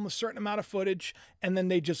film a certain amount of footage and then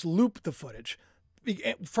they just loop the footage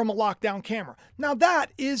from a lockdown camera. Now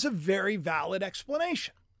that is a very valid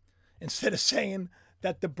explanation. Instead of saying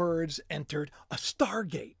that the birds entered a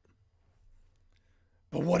Stargate.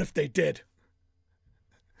 But what if they did?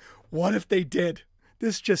 What if they did?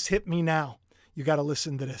 This just hit me now. You got to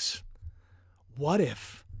listen to this. What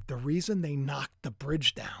if the reason they knocked the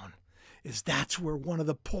bridge down is that's where one of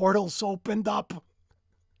the portals opened up?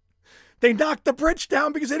 They knocked the bridge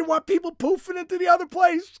down because they didn't want people poofing into the other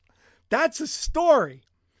place. That's a story.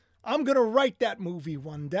 I'm going to write that movie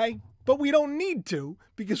one day, but we don't need to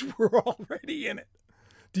because we're already in it.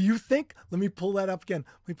 Do you think? Let me pull that up again.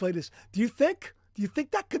 Let me play this. Do you think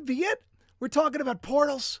that could be it? We're talking about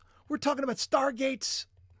portals. We're talking about Stargates.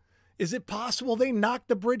 Is it possible they knocked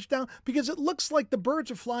the bridge down? Because it looks like the birds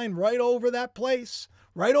are flying right over that place,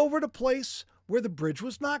 right over the place where the bridge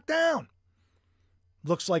was knocked down.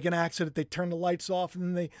 Looks like an accident. They turn the lights off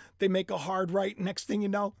and then they make a hard right. Next thing you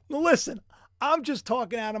know, listen, I'm just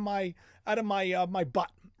talking out of my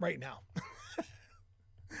butt right now.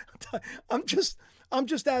 I'm just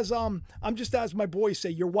as my boys say,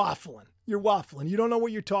 you're waffling. You're waffling. You don't know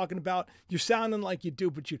what you're talking about. You're sounding like you do,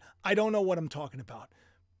 but I don't know what I'm talking about.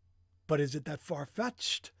 But is it that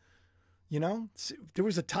far-fetched? You know, there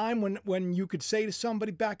was a time when you could say to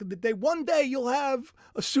somebody back in the day, one day you'll have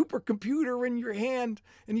a supercomputer in your hand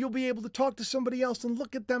and you'll be able to talk to somebody else and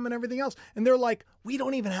look at them and everything else. And they're like, we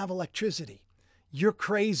don't even have electricity. You're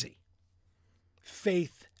crazy.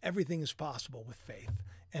 Faith, everything is possible with faith.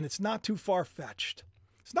 and it's not too far-fetched.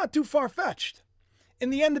 It's not too far-fetched. In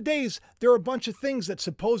the end of days, there are a bunch of things that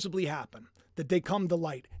supposedly happen, that they come to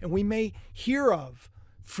light, and we may hear of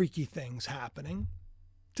freaky things happening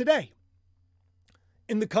today,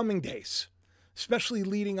 in the coming days, especially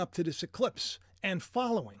leading up to this eclipse and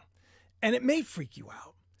following. And it may freak you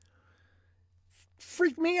out.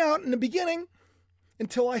 Freaked me out in the beginning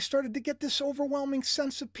until I started to get this overwhelming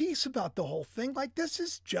sense of peace about the whole thing. Like, this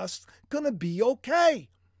is just going to be okay.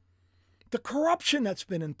 The corruption that's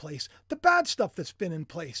been in place, the bad stuff that's been in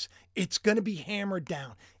place, it's going to be hammered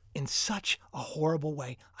down in such a horrible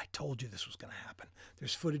way. I told you this was going to happen.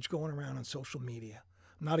 There's footage going around on social media.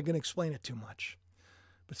 I'm not going to explain it too much.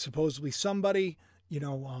 But supposedly somebody,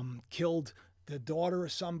 killed the daughter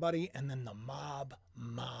of somebody, and then the mob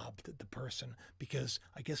mobbed the person because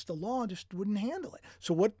I guess the law just wouldn't handle it.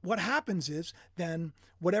 So what happens is then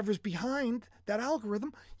whatever's behind that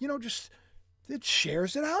algorithm, it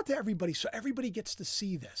shares it out to everybody. So everybody gets to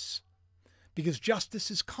see this because justice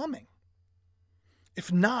is coming.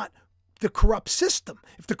 If not, the corrupt system.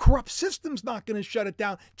 If the corrupt system's not going to shut it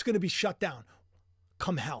down, it's going to be shut down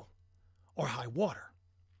come hell or high water.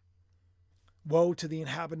 Woe to the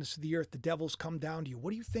inhabitants of the earth, the devil's come down to you.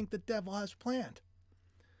 What do you think the devil has planned?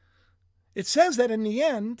 It says that in the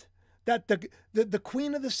end, that the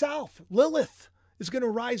queen of the south, Lilith, is going to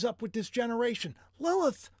rise up with this generation.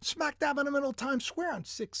 Lilith, smack dab in the middle of Times Square on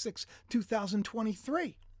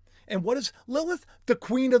 6/6/2023. And what is Lilith? The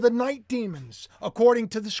queen of the night demons, according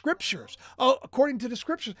to the scriptures. Oh, according to the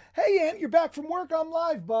scriptures. Hey, Aunt, you're back from work. I'm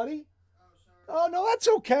live, buddy. Oh, no, that's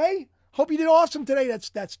okay. Hope you did awesome today.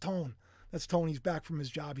 That's Tone. That's Tone. He's back from his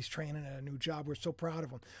job. He's training at a new job. We're so proud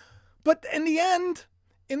of him. But in the end,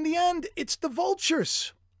 it's the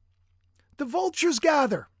vultures. The vultures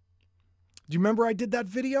gather. Do you remember I did that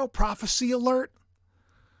video, Prophecy Alert?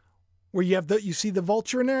 Where you see the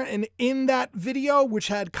vulture in there? And in that video, which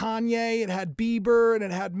had Kanye, it had Bieber, and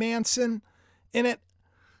it had Manson in it,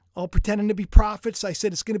 all pretending to be prophets. I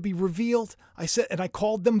said it's going to be revealed. I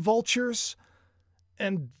called them vultures.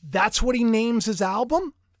 And that's what he names his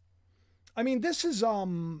album? I mean, this is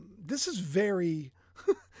very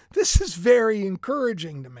this is very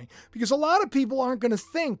encouraging to me because a lot of people aren't going to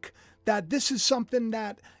think that this is something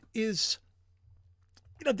that is,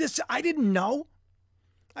 this, I didn't know.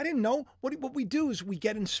 What we do is we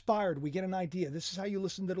get inspired. We get an idea. This is how you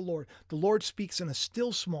listen to the Lord. The Lord speaks in a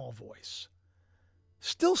still small voice.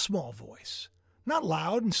 Still small voice. Not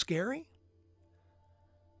loud and scary.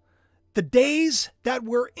 The days that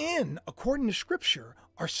we're in, according to Scripture,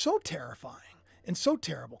 are so terrifying and so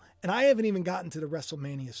terrible. And I haven't even gotten to the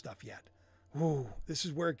WrestleMania stuff yet. Ooh, this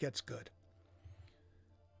is where it gets good.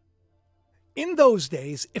 In those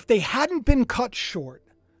days, if they hadn't been cut short,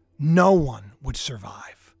 no one would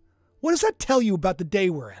survive. What does that tell you about the day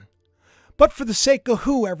we're in? But for the sake of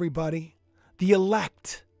who, everybody? The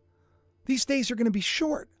elect. These days are going to be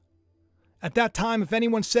short. At that time, if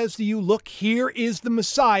anyone says to you, look, here is the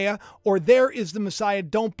Messiah, or there is the Messiah,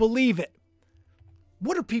 don't believe it.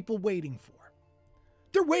 What are people waiting for?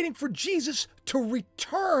 They're waiting for Jesus to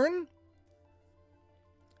return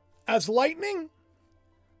as lightning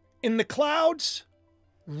in the clouds,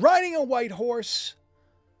 riding a white horse,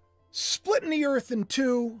 splitting the earth in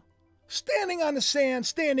two, standing on the sand,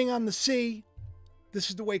 standing on the sea. This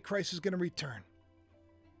is the way Christ is going to return.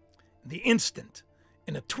 The instant,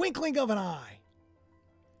 in a twinkling of an eye,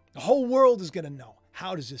 the whole world is going to know.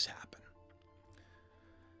 How does this happen?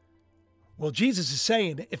 Well, Jesus is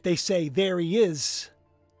saying, if they say, there he is,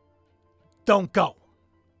 don't go.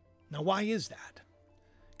 Now, why is that?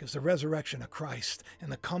 Because the resurrection of Christ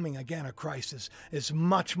and the coming again of Christ is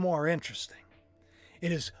much more interesting.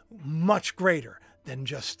 It is much greater than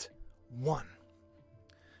just one.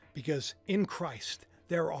 Because in Christ,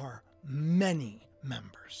 there are many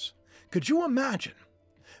members. Could you imagine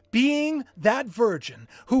being that virgin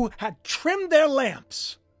who had trimmed their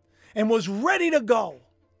lamps and was ready to go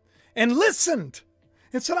and listened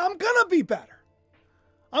and said, I'm going to be better.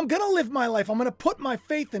 I'm going to live my life. I'm going to put my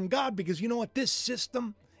faith in God because you know what? This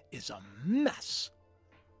system is a mess.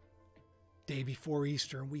 Day before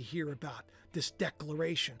Easter, we hear about this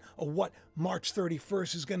declaration of what March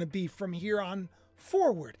 31st is going to be from here on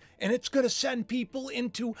forward. And it's going to send people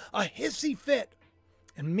into a hissy fit.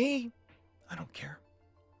 And me, I don't care.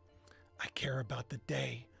 I care about the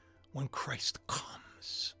day when Christ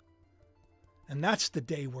comes. And that's the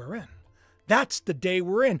day we're in. That's the day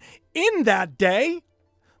we're in. In that day,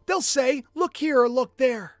 they'll say, look here or look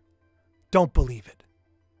there. Don't believe it.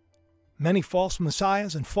 Many false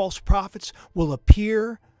messiahs and false prophets will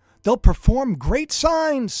appear. They'll perform great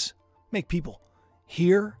signs, make people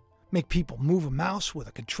hear, make people move a mouse with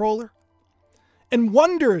a controller, and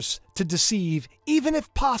wonders to deceive, even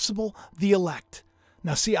if possible, the elect.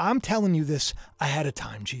 Now see, I'm telling you this ahead of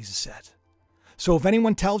time, Jesus said. So if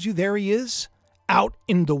anyone tells you there he is, out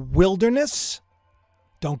in the wilderness,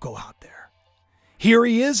 don't go out there. Here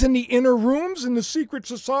he is in the inner rooms, in the secret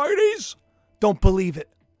societies, don't believe it.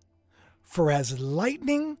 For as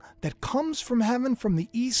lightning that comes from heaven from the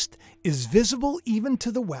east is visible even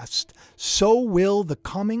to the west, so will the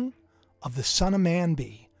coming of the Son of Man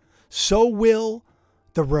be. So will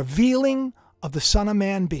the revealing of the Son of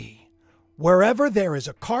Man be. Wherever there is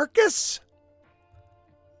a carcass,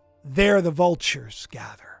 there the vultures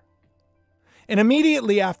gather. And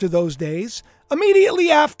immediately after those days, immediately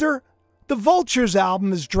after the Vultures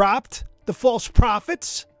album is dropped, the false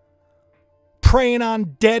prophets, preying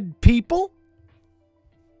on dead people,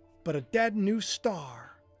 but a dead new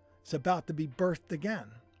star is about to be birthed again.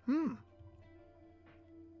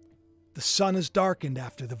 The sun is darkened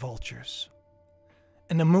after the vultures,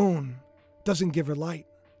 and the moon doesn't give her light.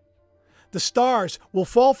 The stars will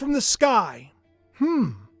fall from the sky,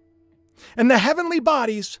 and the heavenly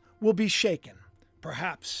bodies will be shaken.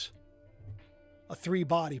 Perhaps a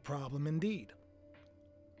three-body problem indeed.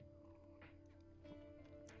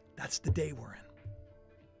 That's the day we're in.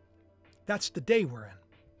 That's the day we're in.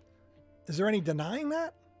 Is there any denying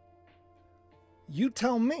that? You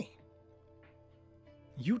tell me.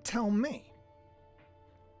 You tell me.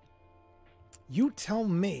 You tell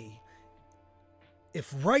me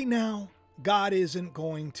if right now God isn't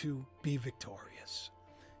going to be victorious.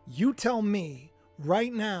 You tell me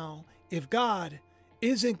right now if God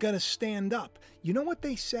isn't going to stand up. You know what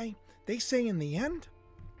they say? They say in the end,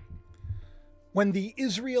 when the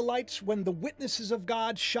Israelites, when the witnesses of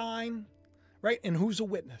God shine, right? And who's a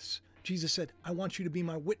witness? Jesus said, I want you to be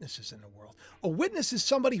my witnesses in the world. A witness is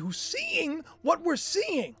somebody who's seeing what we're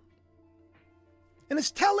seeing. And is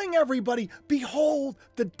telling everybody, behold,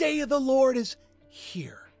 the day of the Lord is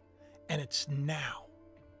here. And it's now.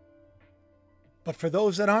 But for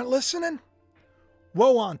those that aren't listening,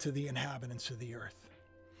 woe unto the inhabitants of the earth.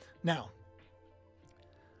 Now,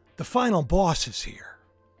 the final boss is here.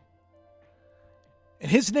 And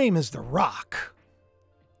his name is the Rock.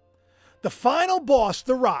 The final boss,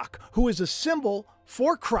 the Rock, who is a symbol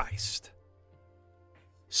for Christ,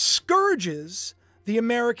 scourges the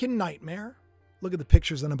American nightmare. Look at the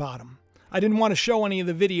pictures on the bottom. I didn't want to show any of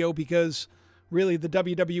the video because really the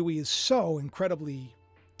WWE is so incredibly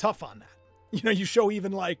tough on that. You know, you show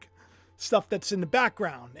even like stuff that's in the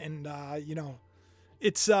background and, you know,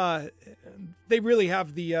 it's, they really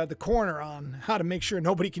have the corner on how to make sure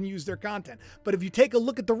nobody can use their content. But if you take a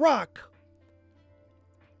look at The Rock,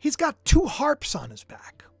 he's got 2 harps on his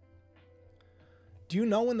back. Do you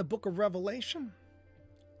know in the book of Revelation,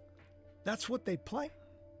 that's what they play?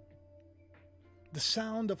 The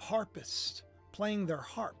sound of harpists playing their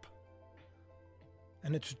harp.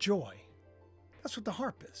 And it's joy. That's what the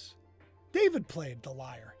harp is. David played the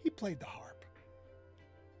lyre. He played the harp.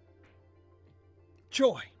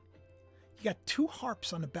 Joy. You got 2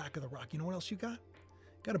 harps on the back of the Rock. You know what else you got?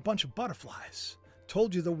 You got a bunch of butterflies.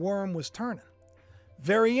 Told you the worm was turning.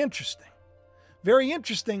 Very interesting. Very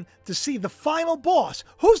interesting to see the final boss.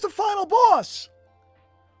 Who's the final boss?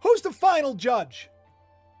 Who's the final judge?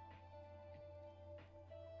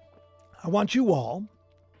 I want you all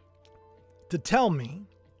to tell me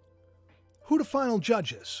who the final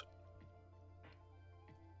judge is.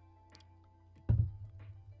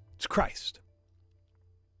 It's Christ.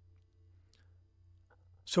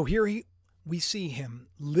 So here we see him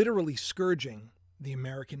literally scourging the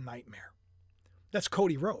American nightmare. That's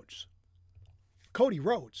Cody Rhodes. Cody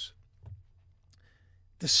Rhodes,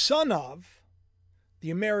 the son of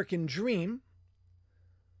the American dream,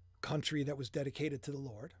 country that was dedicated to the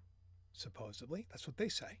Lord, supposedly, that's what they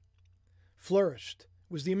say, flourished,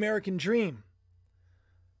 was the American dream,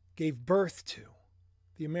 gave birth to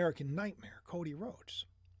the American nightmare, Cody Rhodes.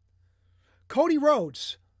 Cody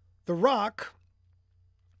Rhodes, The Rock,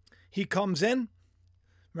 he comes in.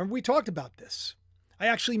 Remember we talked about this.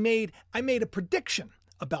 I made a prediction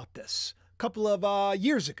about this a couple of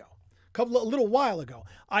years ago, a little while ago.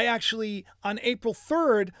 I actually, on April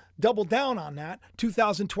 3rd, doubled down on that,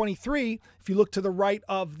 2023. If you look to the right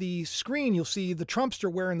of the screen, you'll see the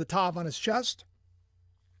Trumpster wearing the Tav on his chest.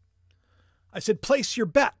 I said, place your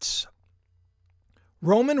bets.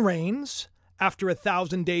 Roman reigns after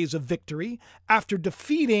 1,000 days of victory, after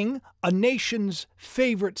defeating a nation's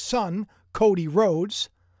favorite son, Cody Rhodes.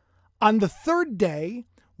 On the 3rd day,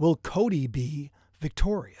 will Cody be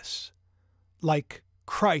victorious, like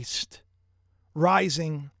Christ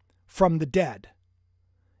rising from the dead?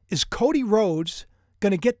 Is Cody Rhodes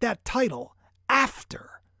going to get that title after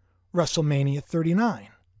WrestleMania 39.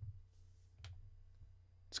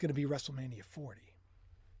 It's going to be WrestleMania 40.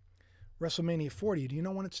 WrestleMania 40, do you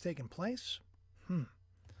know when it's taking place?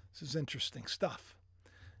 This is interesting stuff.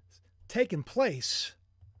 It's taking place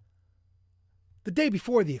the day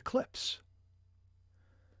before the eclipse.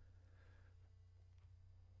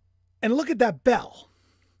 And look at that bell.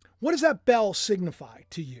 What does that bell signify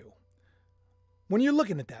to you? When you're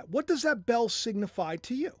looking at that, what does that bell signify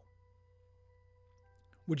to you?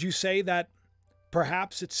 Would you say that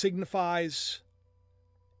perhaps it signifies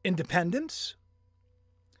independence?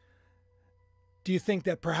 Do you think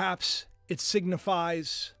that perhaps it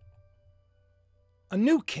signifies a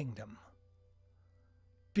new kingdom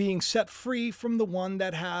being set free from the one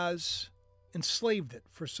that has enslaved it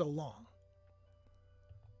for so long?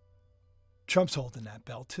 Trump's holding that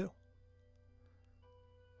bell too.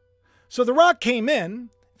 So The Rock came in.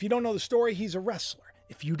 If you don't know the story, he's a wrestler.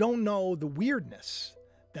 If you don't know the weirdness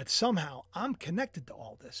that somehow I'm connected to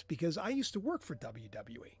all this, because I used to work for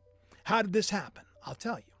WWE. How did this happen? I'll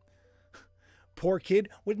tell you. Poor kid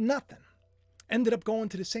with nothing. Ended up going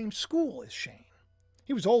to the same school as Shane.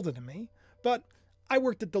 He was older than me, but I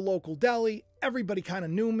worked at the local deli. Everybody kind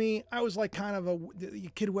of knew me. I was like kind of a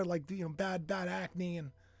kid who had like, bad acne,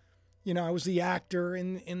 and I was the actor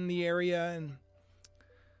in the area. And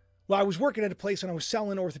well, I was working at a place and I was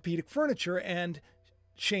selling orthopedic furniture, and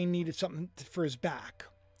Shane needed something for his back.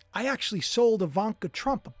 I actually sold Ivanka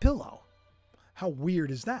Trump a pillow. How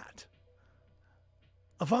weird is that?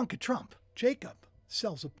 Ivanka Trump, Jacob,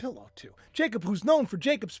 sells a pillow too. Jacob, who's known for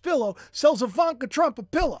Jacob's Pillow, sells Ivanka Trump a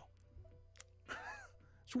pillow.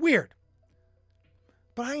 It's weird.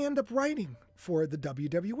 But I end up writing for the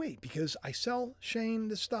WWE because I sell Shane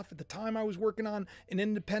this stuff. At the time, I was working on an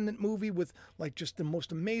independent movie with like just the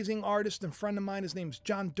most amazing artist and friend of mine. His name's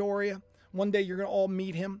John Doria. One day you're going to all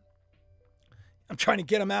meet him. I'm trying to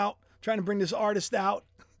get him out, trying to bring this artist out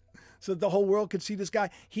so that the whole world could see this guy.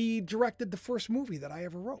 He directed the first movie that I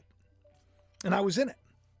ever wrote. And I was in it.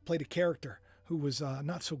 Played a character who was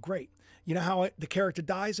not so great. You know how the character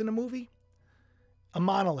dies in a movie? A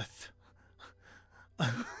monolith.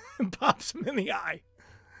 And pops him in the eye.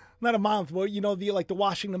 Not a monolith, well, the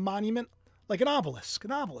Washington Monument. Like an obelisk.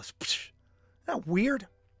 An obelisk. Psh. Isn't that weird?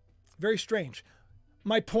 Very strange.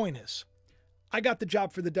 My point is, I got the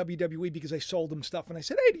job for the WWE because I sold him stuff. And I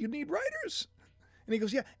said, hey, do you need writers? And he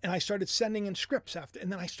goes, yeah. And I started sending in scripts after.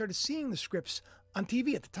 And then I started seeing the scripts on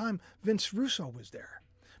TV. At the time, Vince Russo was there.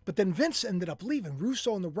 But then Vince ended up leaving.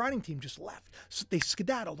 Russo and the writing team just left. So they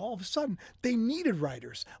skedaddled. All of a sudden, they needed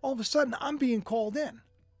writers. All of a sudden, I'm being called in.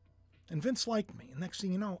 And Vince liked me. And next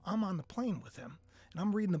thing you know, I'm on the plane with him. And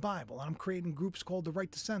I'm reading the Bible. And I'm creating groups called The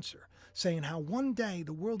Right to Censor, saying how one day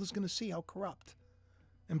the world is going to see how corrupt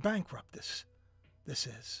and bankrupt this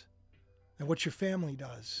is. And what your family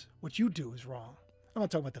does, what you do is wrong. I'm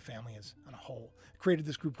not talking about the family as on a whole. I created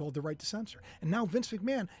this group called The Right to Censor. And now Vince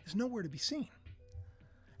McMahon is nowhere to be seen.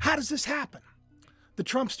 How does this happen? The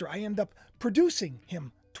Trumpster, I end up producing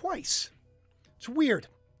him twice. It's weird.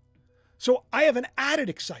 So I have an added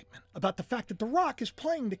excitement about the fact that The Rock is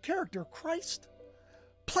playing the character of Christ.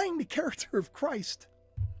 Playing the character of Christ.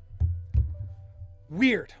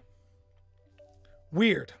 Weird.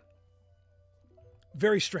 Weird.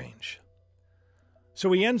 Very strange.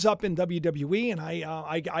 So he ends up in WWE, and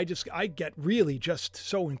I get really just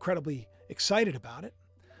so incredibly excited about it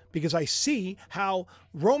because I see how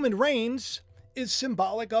Roman Reigns is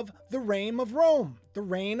symbolic of the reign of Rome, the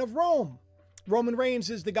reign of Rome. Roman Reigns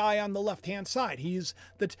is the guy on the left-hand side. He's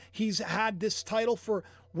had this title for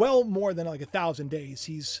well more than like 1,000 days.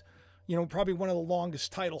 He's, probably one of the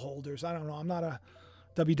longest title holders. I don't know. I'm not a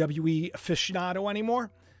WWE aficionado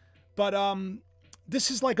anymore, but this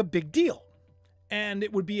is like a big deal. And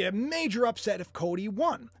it would be a major upset if Cody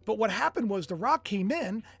won. But what happened was The Rock came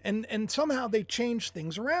in and somehow they changed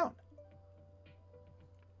things around.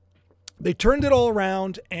 They turned it all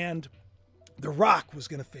around and The Rock was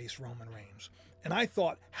going to face Roman Reigns. And I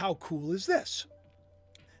thought, how cool is this?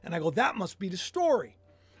 And I go, that must be the story.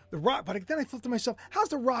 The Rock, but then I thought to myself, how's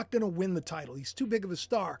The Rock going to win the title? He's too big of a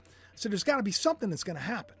star. So there's got to be something that's going to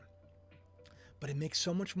happen. But it makes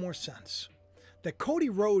so much more sense. That Cody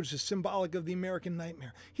Rhodes is symbolic of the American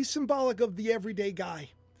nightmare. He's symbolic of the everyday guy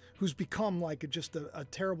who's become like just a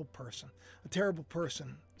terrible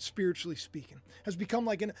person, spiritually speaking, has become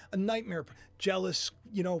like a nightmare, jealous,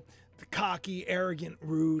 cocky, arrogant,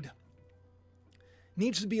 rude.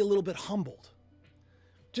 Needs to be a little bit humbled.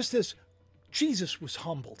 Just as Jesus was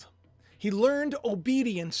humbled. He learned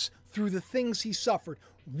obedience through the things he suffered.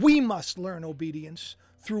 We must learn obedience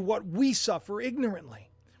through what we suffer ignorantly.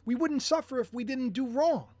 We wouldn't suffer if we didn't do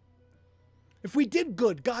wrong. If we did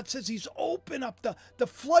good, God says he's opened up the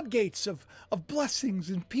floodgates of blessings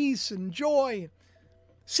and peace and joy.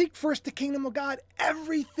 Seek first the kingdom of God.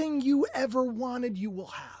 Everything you ever wanted, you will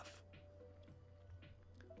have.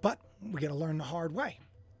 But we got to learn the hard way.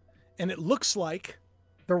 And it looks like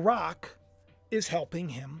the rock is helping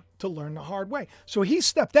him to learn the hard way. So he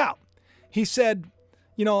stepped out. He said,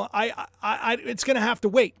 you know, it's going to have to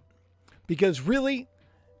wait, because really,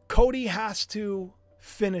 Cody has to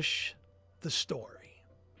finish the story.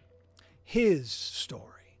 His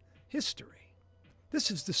story. History. This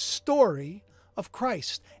is the story of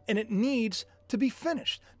Christ, and it needs to be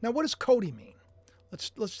finished. Now, what does Cody mean?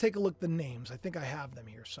 Let's take a look at the names. I think I have them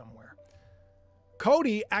here somewhere.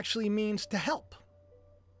 Cody actually means to help.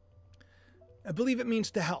 I believe it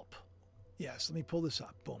means to help. Yes, let me pull this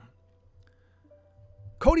up. Boom.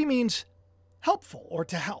 Cody means helpful or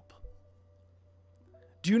to help.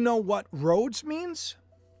 Do you know what Rhodes means?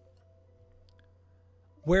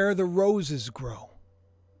 Where the roses grow.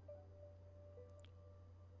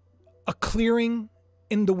 A clearing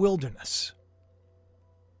in the wilderness.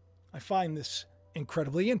 I find this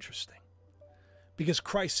incredibly interesting, because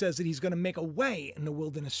Christ says that he's going to make a way in the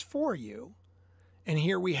wilderness for you. And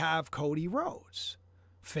here we have Cody Rhodes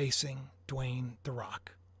facing Dwayne "The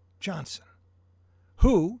Rock" Johnson,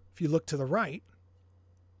 who, if you look to the right,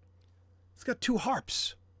 he's got two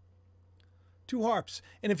harps. Two harps.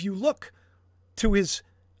 And if you look to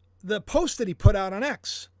the post that he put out on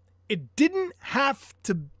X, it didn't have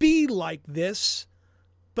to be like this,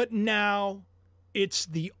 but now it's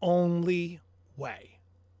the only way.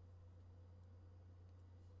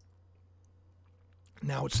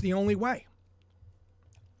 Now it's the only way.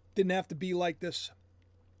 Didn't have to be like this.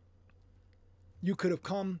 You could have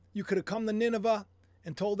come to Nineveh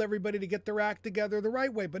and told everybody to get their act together the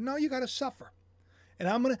right way, but no, you got to suffer. And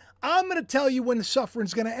I'm going to tell you when the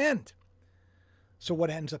suffering's going to end. So what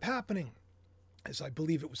ends up happening is, I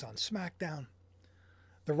believe it was on SmackDown,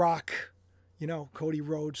 The Rock, you know, Cody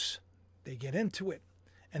Rhodes, they get into it.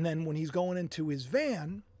 And then when he's going into his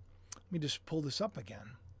van, let me just pull this up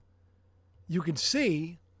again. You can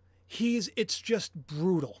see it's just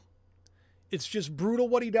brutal. It's just brutal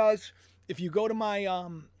what he does. If you go to my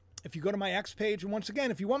X page, and once again,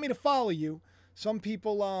 if you want me to follow you, some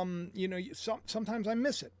people, you know, sometimes I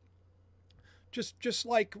miss it. Just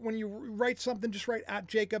like when you write something, just write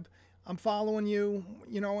 @Jacob. I'm following you,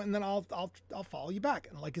 you know, and then I'll follow you back.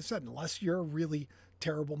 And like I said, unless you're a really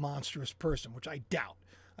terrible, monstrous person, which I doubt.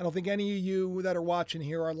 I don't think any of you that are watching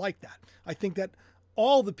here are like that. I think that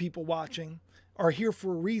all the people watching are here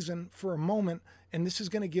for a reason, for a moment, and this is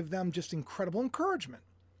going to give them just incredible encouragement.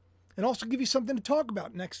 And also give you something to talk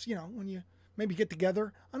about next, you know, when you maybe get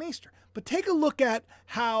together on Easter. But take a look at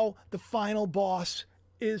how the final boss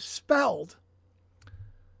is spelled.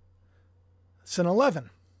 It's an 11.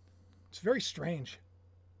 It's very strange.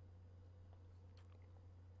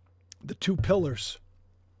 The two pillars.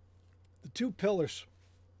 The two pillars.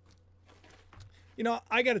 You know,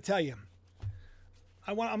 I got to tell you,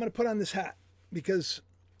 I'm going to put on this hat because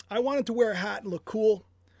I wanted to wear a hat and look cool,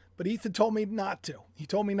 but Ethan told me not to. He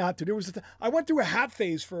told me not to. I went through a hat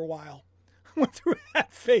phase for a while.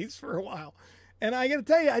 And I got to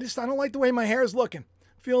tell you, I don't like the way my hair is looking.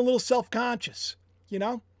 I feel a little self-conscious, you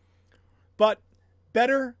know? But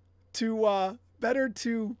better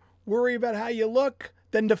to worry about how you look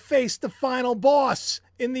than to face the final boss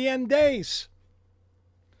in the end days.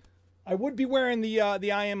 I would be wearing the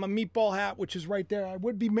I am a meatball hat, which is right there. I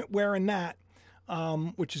would be wearing that,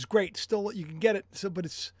 which is great. Still, you can get it, but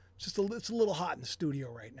it's a little hot in the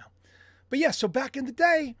studio right now. But yeah, so back in the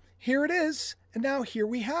day, here it is, and now here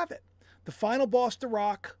we have it. The final boss, The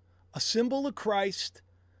Rock, a symbol of Christ,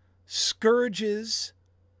 scourges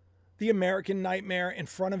the American nightmare in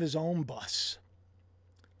front of his own bus,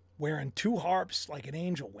 wearing two harps like an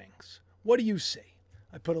angel wings. What do you see?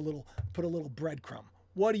 I put a little breadcrumb.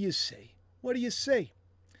 What do you see? What do you see?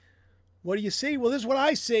 What do you see? Well, this is what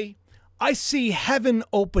I see. I see heaven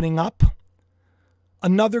opening up.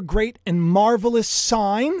 Another great and marvelous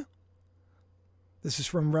sign. This is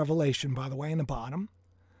from Revelation, by the way, in the bottom.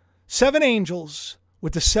 7 angels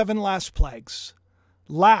with the 7 last plagues.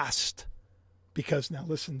 Last, because now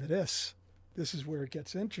listen to this. This is where it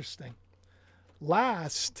gets interesting.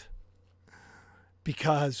 Last,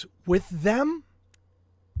 because with them,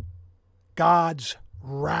 God's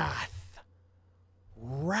wrath.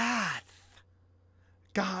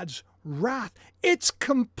 God's wrath. It's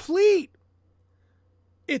complete.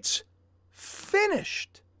 It's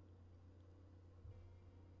finished.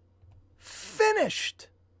 Finished.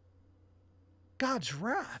 God's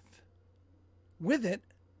wrath. With it,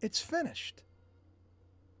 it's finished.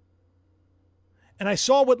 And I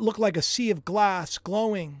saw what looked like a sea of glass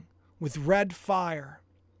glowing with red fire.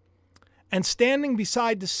 And standing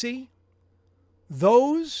beside the sea,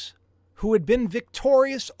 those who had been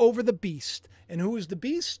victorious over the beast. And who is the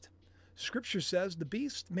beast? Scripture says the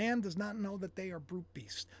beast, man does not know that they are brute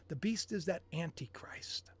beasts. The beast is that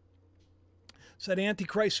Antichrist. So that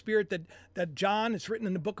Antichrist spirit that John, it's written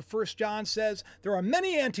in the book of 1 John, says there are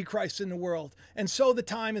many Antichrists in the world. And so the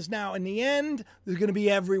time is now. In the end, there's going to be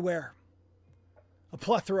everywhere. A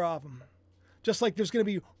plethora of them. Just like there's going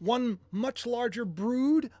to be one much larger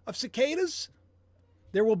brood of cicadas,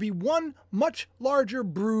 there will be one much larger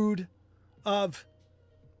brood of,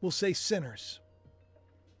 we'll say, sinners.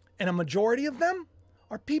 And a majority of them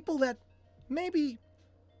are people that maybe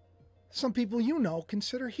some people you know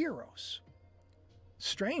consider heroes.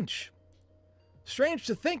 Strange. Strange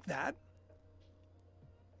to think that.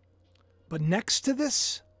 But next to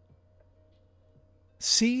this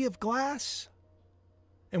sea of glass,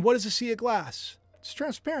 and what is a sea of glass? It's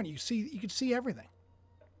transparent. You can see everything.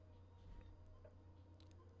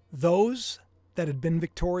 Those that had been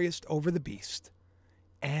victorious over the beast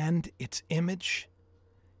and its image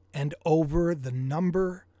and over the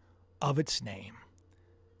number of its name,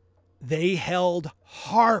 they held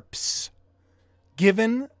harps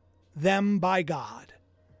given them by God.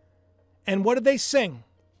 And what did they sing?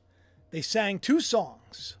 They sang two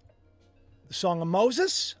songs. The Song of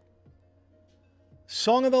Moses,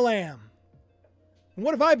 Song of the Lamb. And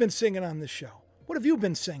what have I been singing on this show? What have you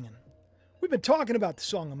been singing? We've been talking about the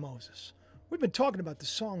Song of Moses. We've been talking about the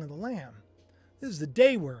Song of the Lamb. This is the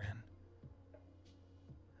day we're in.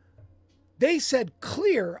 They said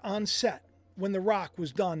clear on set when The Rock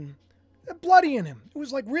was done bloodying him. It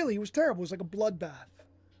was like, really, it was terrible. It was like a bloodbath.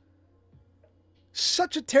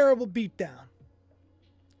 Such a terrible beatdown.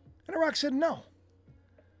 And The Rock said, no.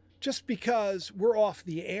 Just because we're off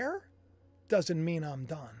the air doesn't mean I'm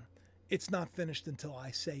done. It's not finished until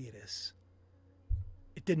I say it is.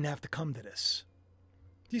 It didn't have to come to this.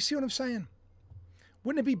 Do you see what I'm saying?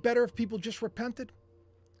 Wouldn't it be better if people just repented?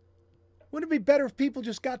 Wouldn't it be better if people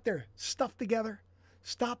just got their stuff together?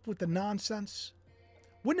 Stopped with the nonsense?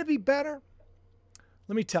 Wouldn't it be better?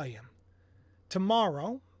 Let me tell you.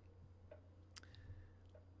 Tomorrow,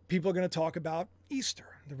 people are going to talk about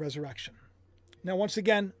Easter, the resurrection. Now, once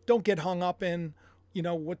again, don't get hung up in,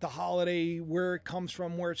 what the holiday, where it comes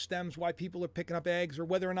from, where it stems, why people are picking up eggs, or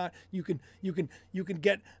whether or not you can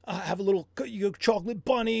get have a little chocolate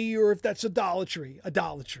bunny, or if that's idolatry.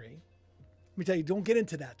 Let me tell you, don't get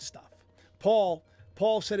into that stuff. Paul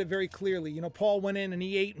said it very clearly. Paul went in and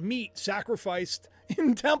he ate meat sacrificed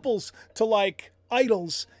in temples to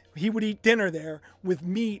idols. He would eat dinner there with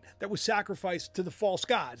meat that was sacrificed to the false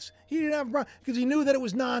gods. He didn't have, because he knew that it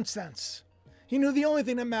was nonsense. He knew the only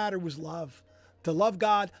thing that mattered was love. To love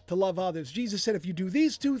God, to love others. Jesus said, if you do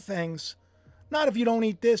these two things, not if you don't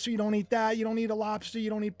eat this or you don't eat that, you don't eat a lobster, you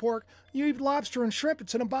don't eat pork, you eat lobster and shrimp,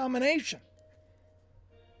 it's an abomination.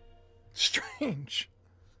 Strange.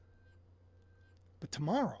 But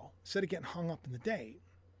tomorrow, instead of getting hung up in the date,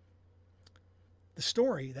 the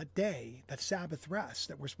story, that day, that Sabbath rest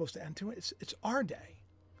that we're supposed to enter, it's our day.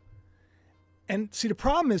 And see, the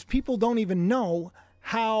problem is people don't even know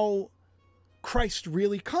how Christ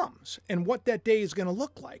really comes and what that day is going to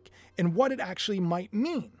look like and what it actually might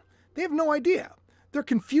mean. They have no idea. They're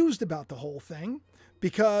confused about the whole thing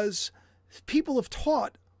because people have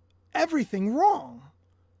taught everything wrong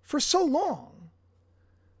for so long.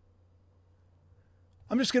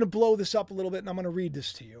 I'm just going to blow this up a little bit and I'm going to read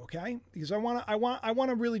this to you, okay? Because I want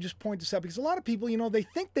to really just point this out because a lot of people, they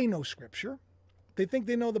think they know Scripture. They think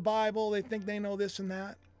they know the Bible. They think they know this and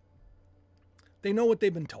that. They know what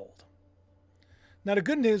they've been told. Now, the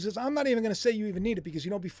good news is I'm not even going to say you even need it because,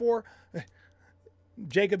 before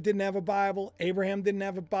Jacob didn't have a Bible, Abraham didn't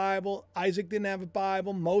have a Bible, Isaac didn't have a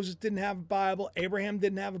Bible, Moses didn't have a Bible, Abraham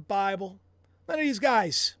didn't have a Bible. None of these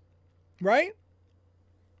guys, right?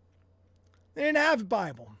 They didn't have a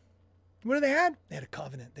Bible. What did they have? They had a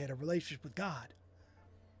covenant. They had a relationship with God.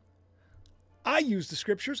 I use the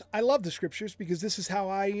Scriptures. I love the Scriptures because this is how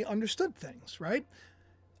I understood things, right?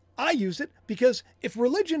 I use it because if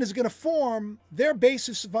religion is going to form their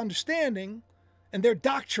basis of understanding and their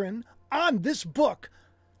doctrine on this book,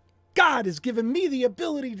 God has given me the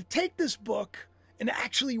ability to take this book and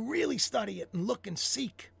actually really study it and look and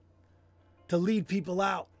seek to lead people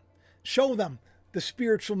out, show them the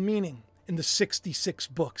spiritual meaning in the 66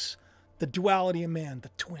 books, the duality of man,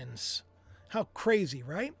 the twins. How crazy,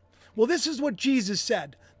 right? Well, this is what Jesus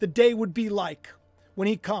said the day would be like when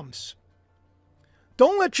he comes.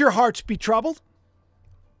 Don't let your hearts be troubled.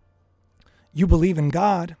 You believe in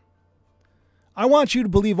God. I want you to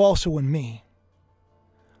believe also in me.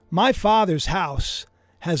 My Father's house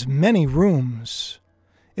has many rooms.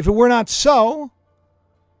 If it were not so,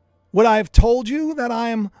 would I have told you that I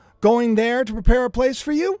am going there to prepare a place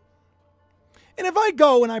for you? And if I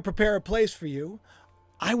go and I prepare a place for you,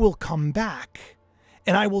 I will come back,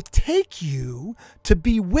 and I will take you to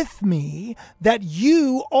be with me, that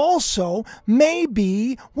you also may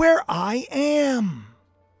be where I am.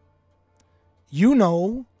 You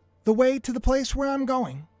know the way to the place where I'm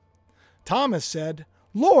going. Thomas said,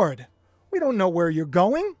 Lord, we don't know where you're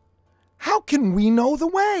going. How can we know the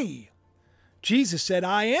way? Jesus said,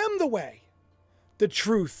 I am the way, the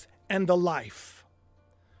truth, and the life.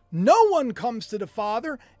 No one comes to the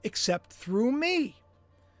Father except through me.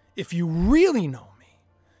 If you really know me,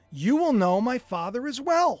 you will know my Father as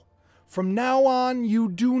well. From now on,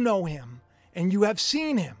 you do know him, and you have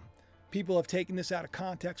seen him. People have taken this out of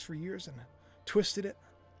context for years and twisted it.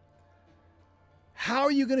 How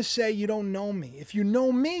are you going to say you don't know me? If you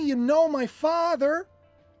know me, you know my Father.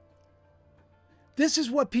 This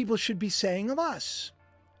is what people should be saying of us.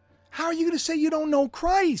 How are you going to say you don't know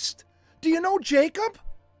Christ? Do you know Jacob?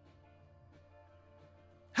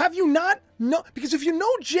 Have you not? No, because if you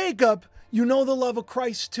know Jacob, you know the love of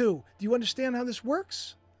Christ too. Do you understand how this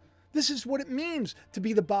works? This is what it means to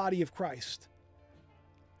be the body of Christ.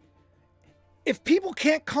 If people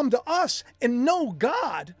can't come to us and know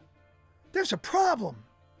God, there's a problem.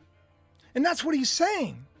 And that's what he's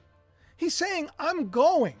saying. He's saying, I'm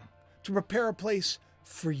going to prepare a place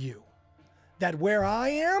for you, that where I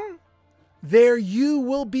am, there you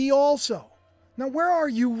will be also. Now, where are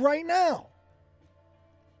you right now?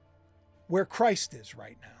 Where Christ is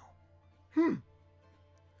right now.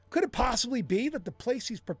 Could it possibly be that the place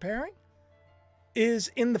he's preparing is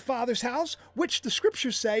in the Father's house, which the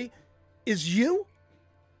scriptures say is you?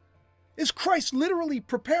 Is Christ literally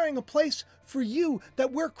preparing a place for you,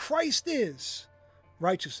 that where Christ is,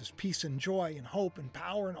 righteousness, peace, and joy, and hope, and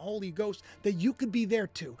power, and Holy Ghost, that you could be there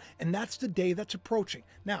too? And that's the day that's approaching.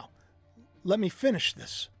 Now, let me finish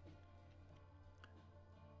this.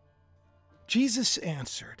 Jesus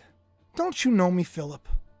answered, Don't you know me, Philip?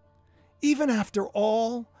 Even after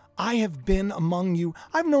all I have been among you,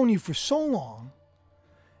 I've known you for so long.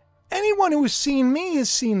 Anyone who has seen me has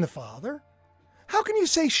seen the Father. How can you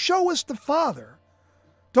say, show us the Father?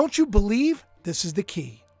 Don't you believe, this is the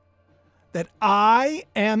key, that I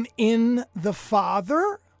am in the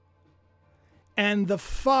Father, and the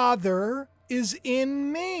Father is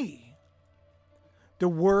in me? The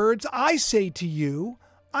words I say to you,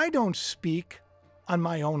 I don't speak on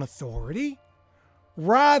my own authority.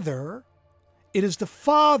 Rather, it is the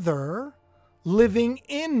Father living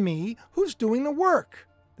in me who's doing the work.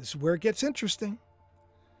 This is where it gets interesting,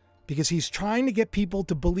 because he's trying to get people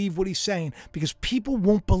to believe what he's saying, because people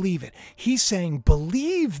won't believe it. He's saying,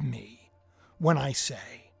 believe me when I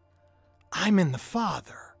say, I'm in the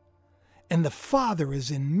Father, and the Father is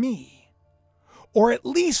in me. Or at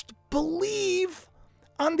least believe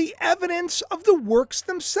on the evidence of the works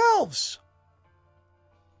themselves.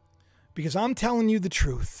 Because I'm telling you the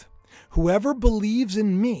truth. Whoever believes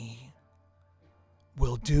in me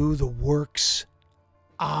will do the works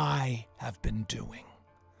I have been doing.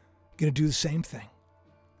 Going to do the same thing.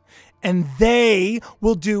 And they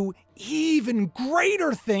will do even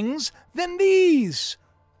greater things than these.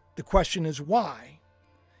 The question is why?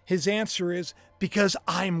 His answer is, because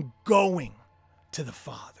I'm going to the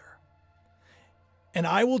Father. And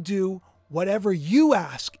I will do whatever you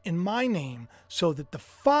ask in my name, so that the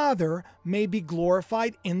Father may be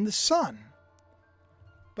glorified in the Son.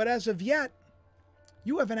 But as of yet,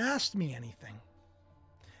 you haven't asked me anything.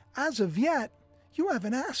 As of yet, you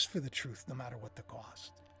haven't asked for the truth, no matter what the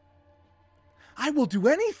cost. I will do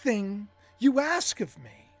anything you ask of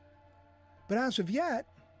me. But as of yet,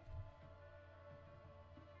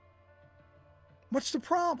 what's the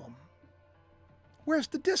problem? Where's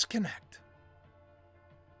the disconnect?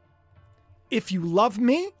 If you love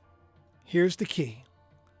me, here's the key.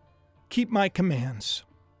 Keep my commands.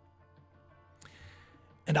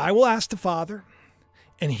 And I will ask the Father,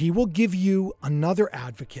 and he will give you another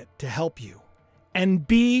advocate to help you and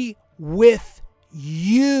be with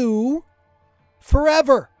you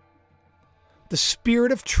forever. The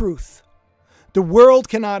Spirit of truth. The world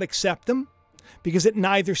cannot accept him because it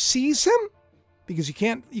neither sees him, because you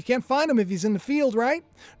can't find him if he's in the field, right?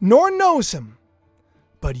 Nor knows him.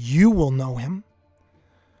 But you will know him,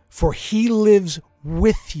 for he lives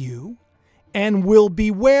with you and will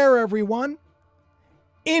be where, everyone?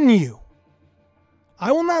 In you.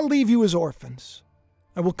 I will not leave you as orphans.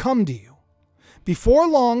 I will come to you. Before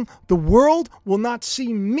long, the world will not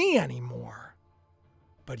see me anymore.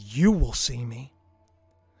 but you will see me.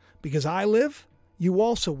 Because I live, you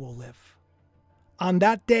also will live. On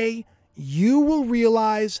that day, you will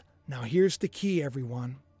realize, now here's the key,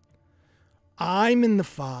 everyone. I'm in the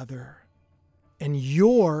Father, and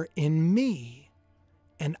you're in me,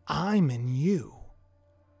 and I'm in you.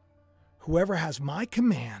 Whoever has my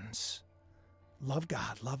commands, love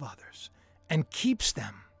God, love others, and keeps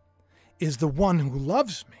them, is the one who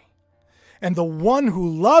loves me. And the one who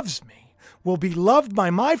loves me will be loved by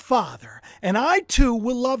my Father, and I too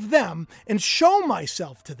will love them and show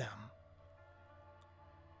myself to them.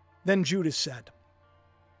 Then Judas said,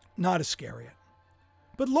 not Iscariot,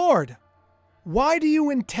 but Lord, why do you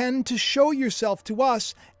intend to show yourself to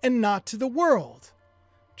us and not to the world?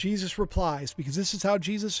 Jesus replies, because this is how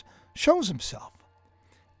Jesus shows himself.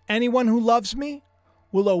 Anyone who loves me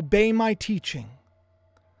will obey my teaching.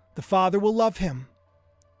 The Father will love him,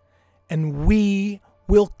 and we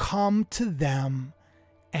will come to them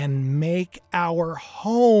and make our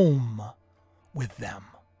home with them.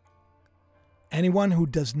 Anyone who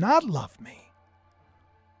does not love me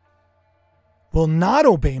will not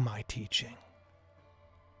obey my teaching.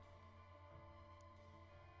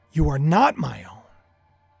 You are not my own.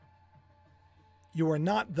 You are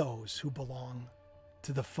not those who belong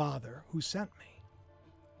to the Father who sent me.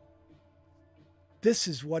 This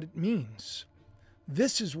is what it means.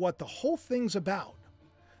 This is what the whole thing's about.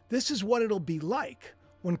 This is what it'll be like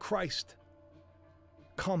when Christ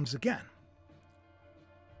comes again.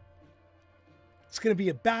 It's going to be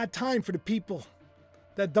a bad time for the people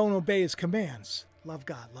that don't obey his commands. Love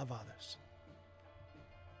God, love others.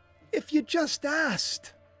 If you just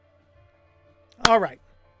asked. All right.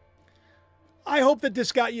 I hope that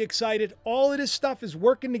this got you excited. All of this stuff is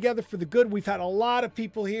working together for the good. We've had a lot of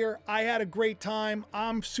people here. I had a great time.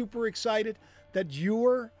 I'm super excited that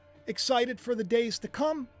you're excited for the days to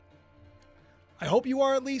come. I hope you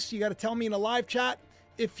are at least. You got to tell me in a live chat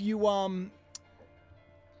if you,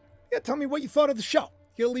 tell me what you thought of the show.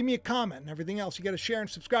 You got to leave me a comment and everything else. You got to share and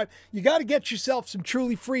subscribe. You got to get yourself some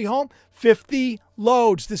Truly Free Home. 50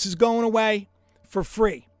 loads. This is going away for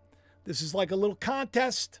free. This is like a little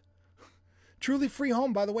contest. Truly Free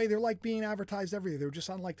Home, by the way, they're like being advertised everywhere. They were just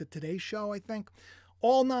on like the Today Show, I think.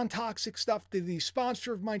 All non-toxic stuff. They're the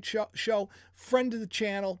sponsor of my show, friend of the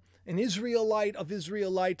channel, an Israelite of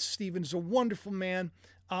Israelites. Stephen's a wonderful man.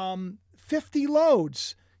 50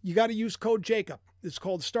 loads. You got to use code Jacob. It's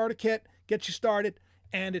called Starter Kit. Get you started,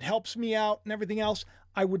 and it helps me out and everything else.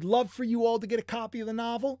 I would love for you all to get a copy of the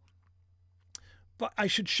novel. But I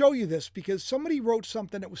should show you this because somebody wrote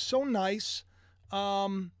something that was so nice. Let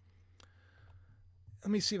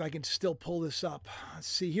me see if I can still pull this up. Let's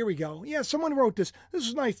see. Here we go. Yeah, someone wrote this. This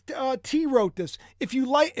is nice. T wrote this. If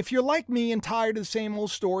you're like me and tired of the same old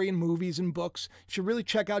story and movies and books, you should really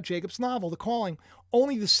check out Jacob's novel, The Calling.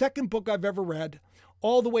 Only the second book I've ever read,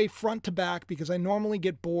 all the way front to back, because I normally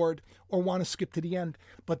get bored or want to skip to the end.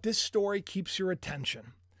 But this story keeps your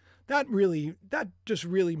attention. That just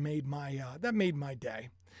really made my that made my day.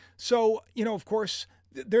 So, of course,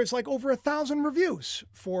 there's like over 1,000 reviews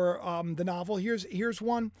for the novel. Here's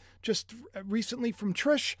one just recently from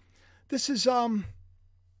Trish. This is my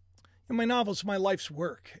novel's my life's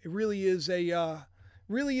work. It really is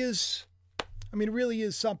really is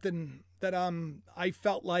something that I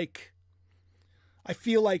feel like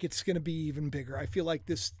it's going to be even bigger. I feel like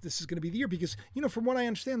this is going to be the year because, from what I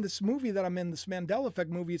understand, this movie that I'm in, this Mandela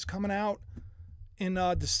Effect movie, is coming out in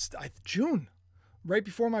June, right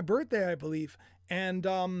before my birthday, I believe. And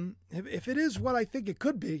if it is what I think it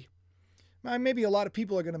could be, maybe a lot of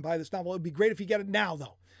people are going to buy this novel. It would be great if you get it now,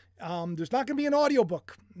 though. There's not going to be an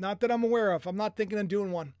audiobook, not that I'm aware of. I'm not thinking of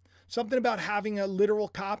doing one. Something about having a literal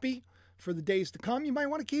copy for the days to come. You might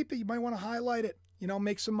want to keep it. You might want to highlight it.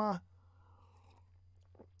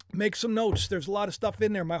 Make some notes. There's a lot of stuff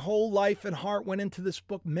in there. My whole life and heart went into this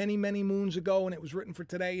book many, many moons ago, and it was written for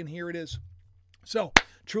today, and here it is. So,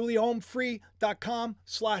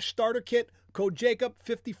 trulyhomefree.com/starterkit, code Jacob,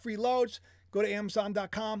 50 free loads. Go to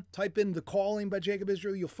Amazon.com, type in The Calling by Jacob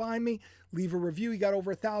Israel. You'll find me. Leave a review. You got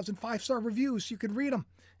over 1,000 5-star reviews. You could read them,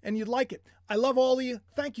 and you'd like it. I love all of you.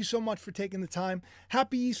 Thank you so much for taking the time.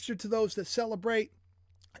 Happy Easter to those that celebrate,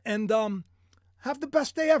 and have the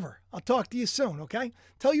best day ever. I'll talk to you soon, okay?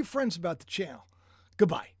 Tell your friends about the channel.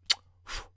 Goodbye.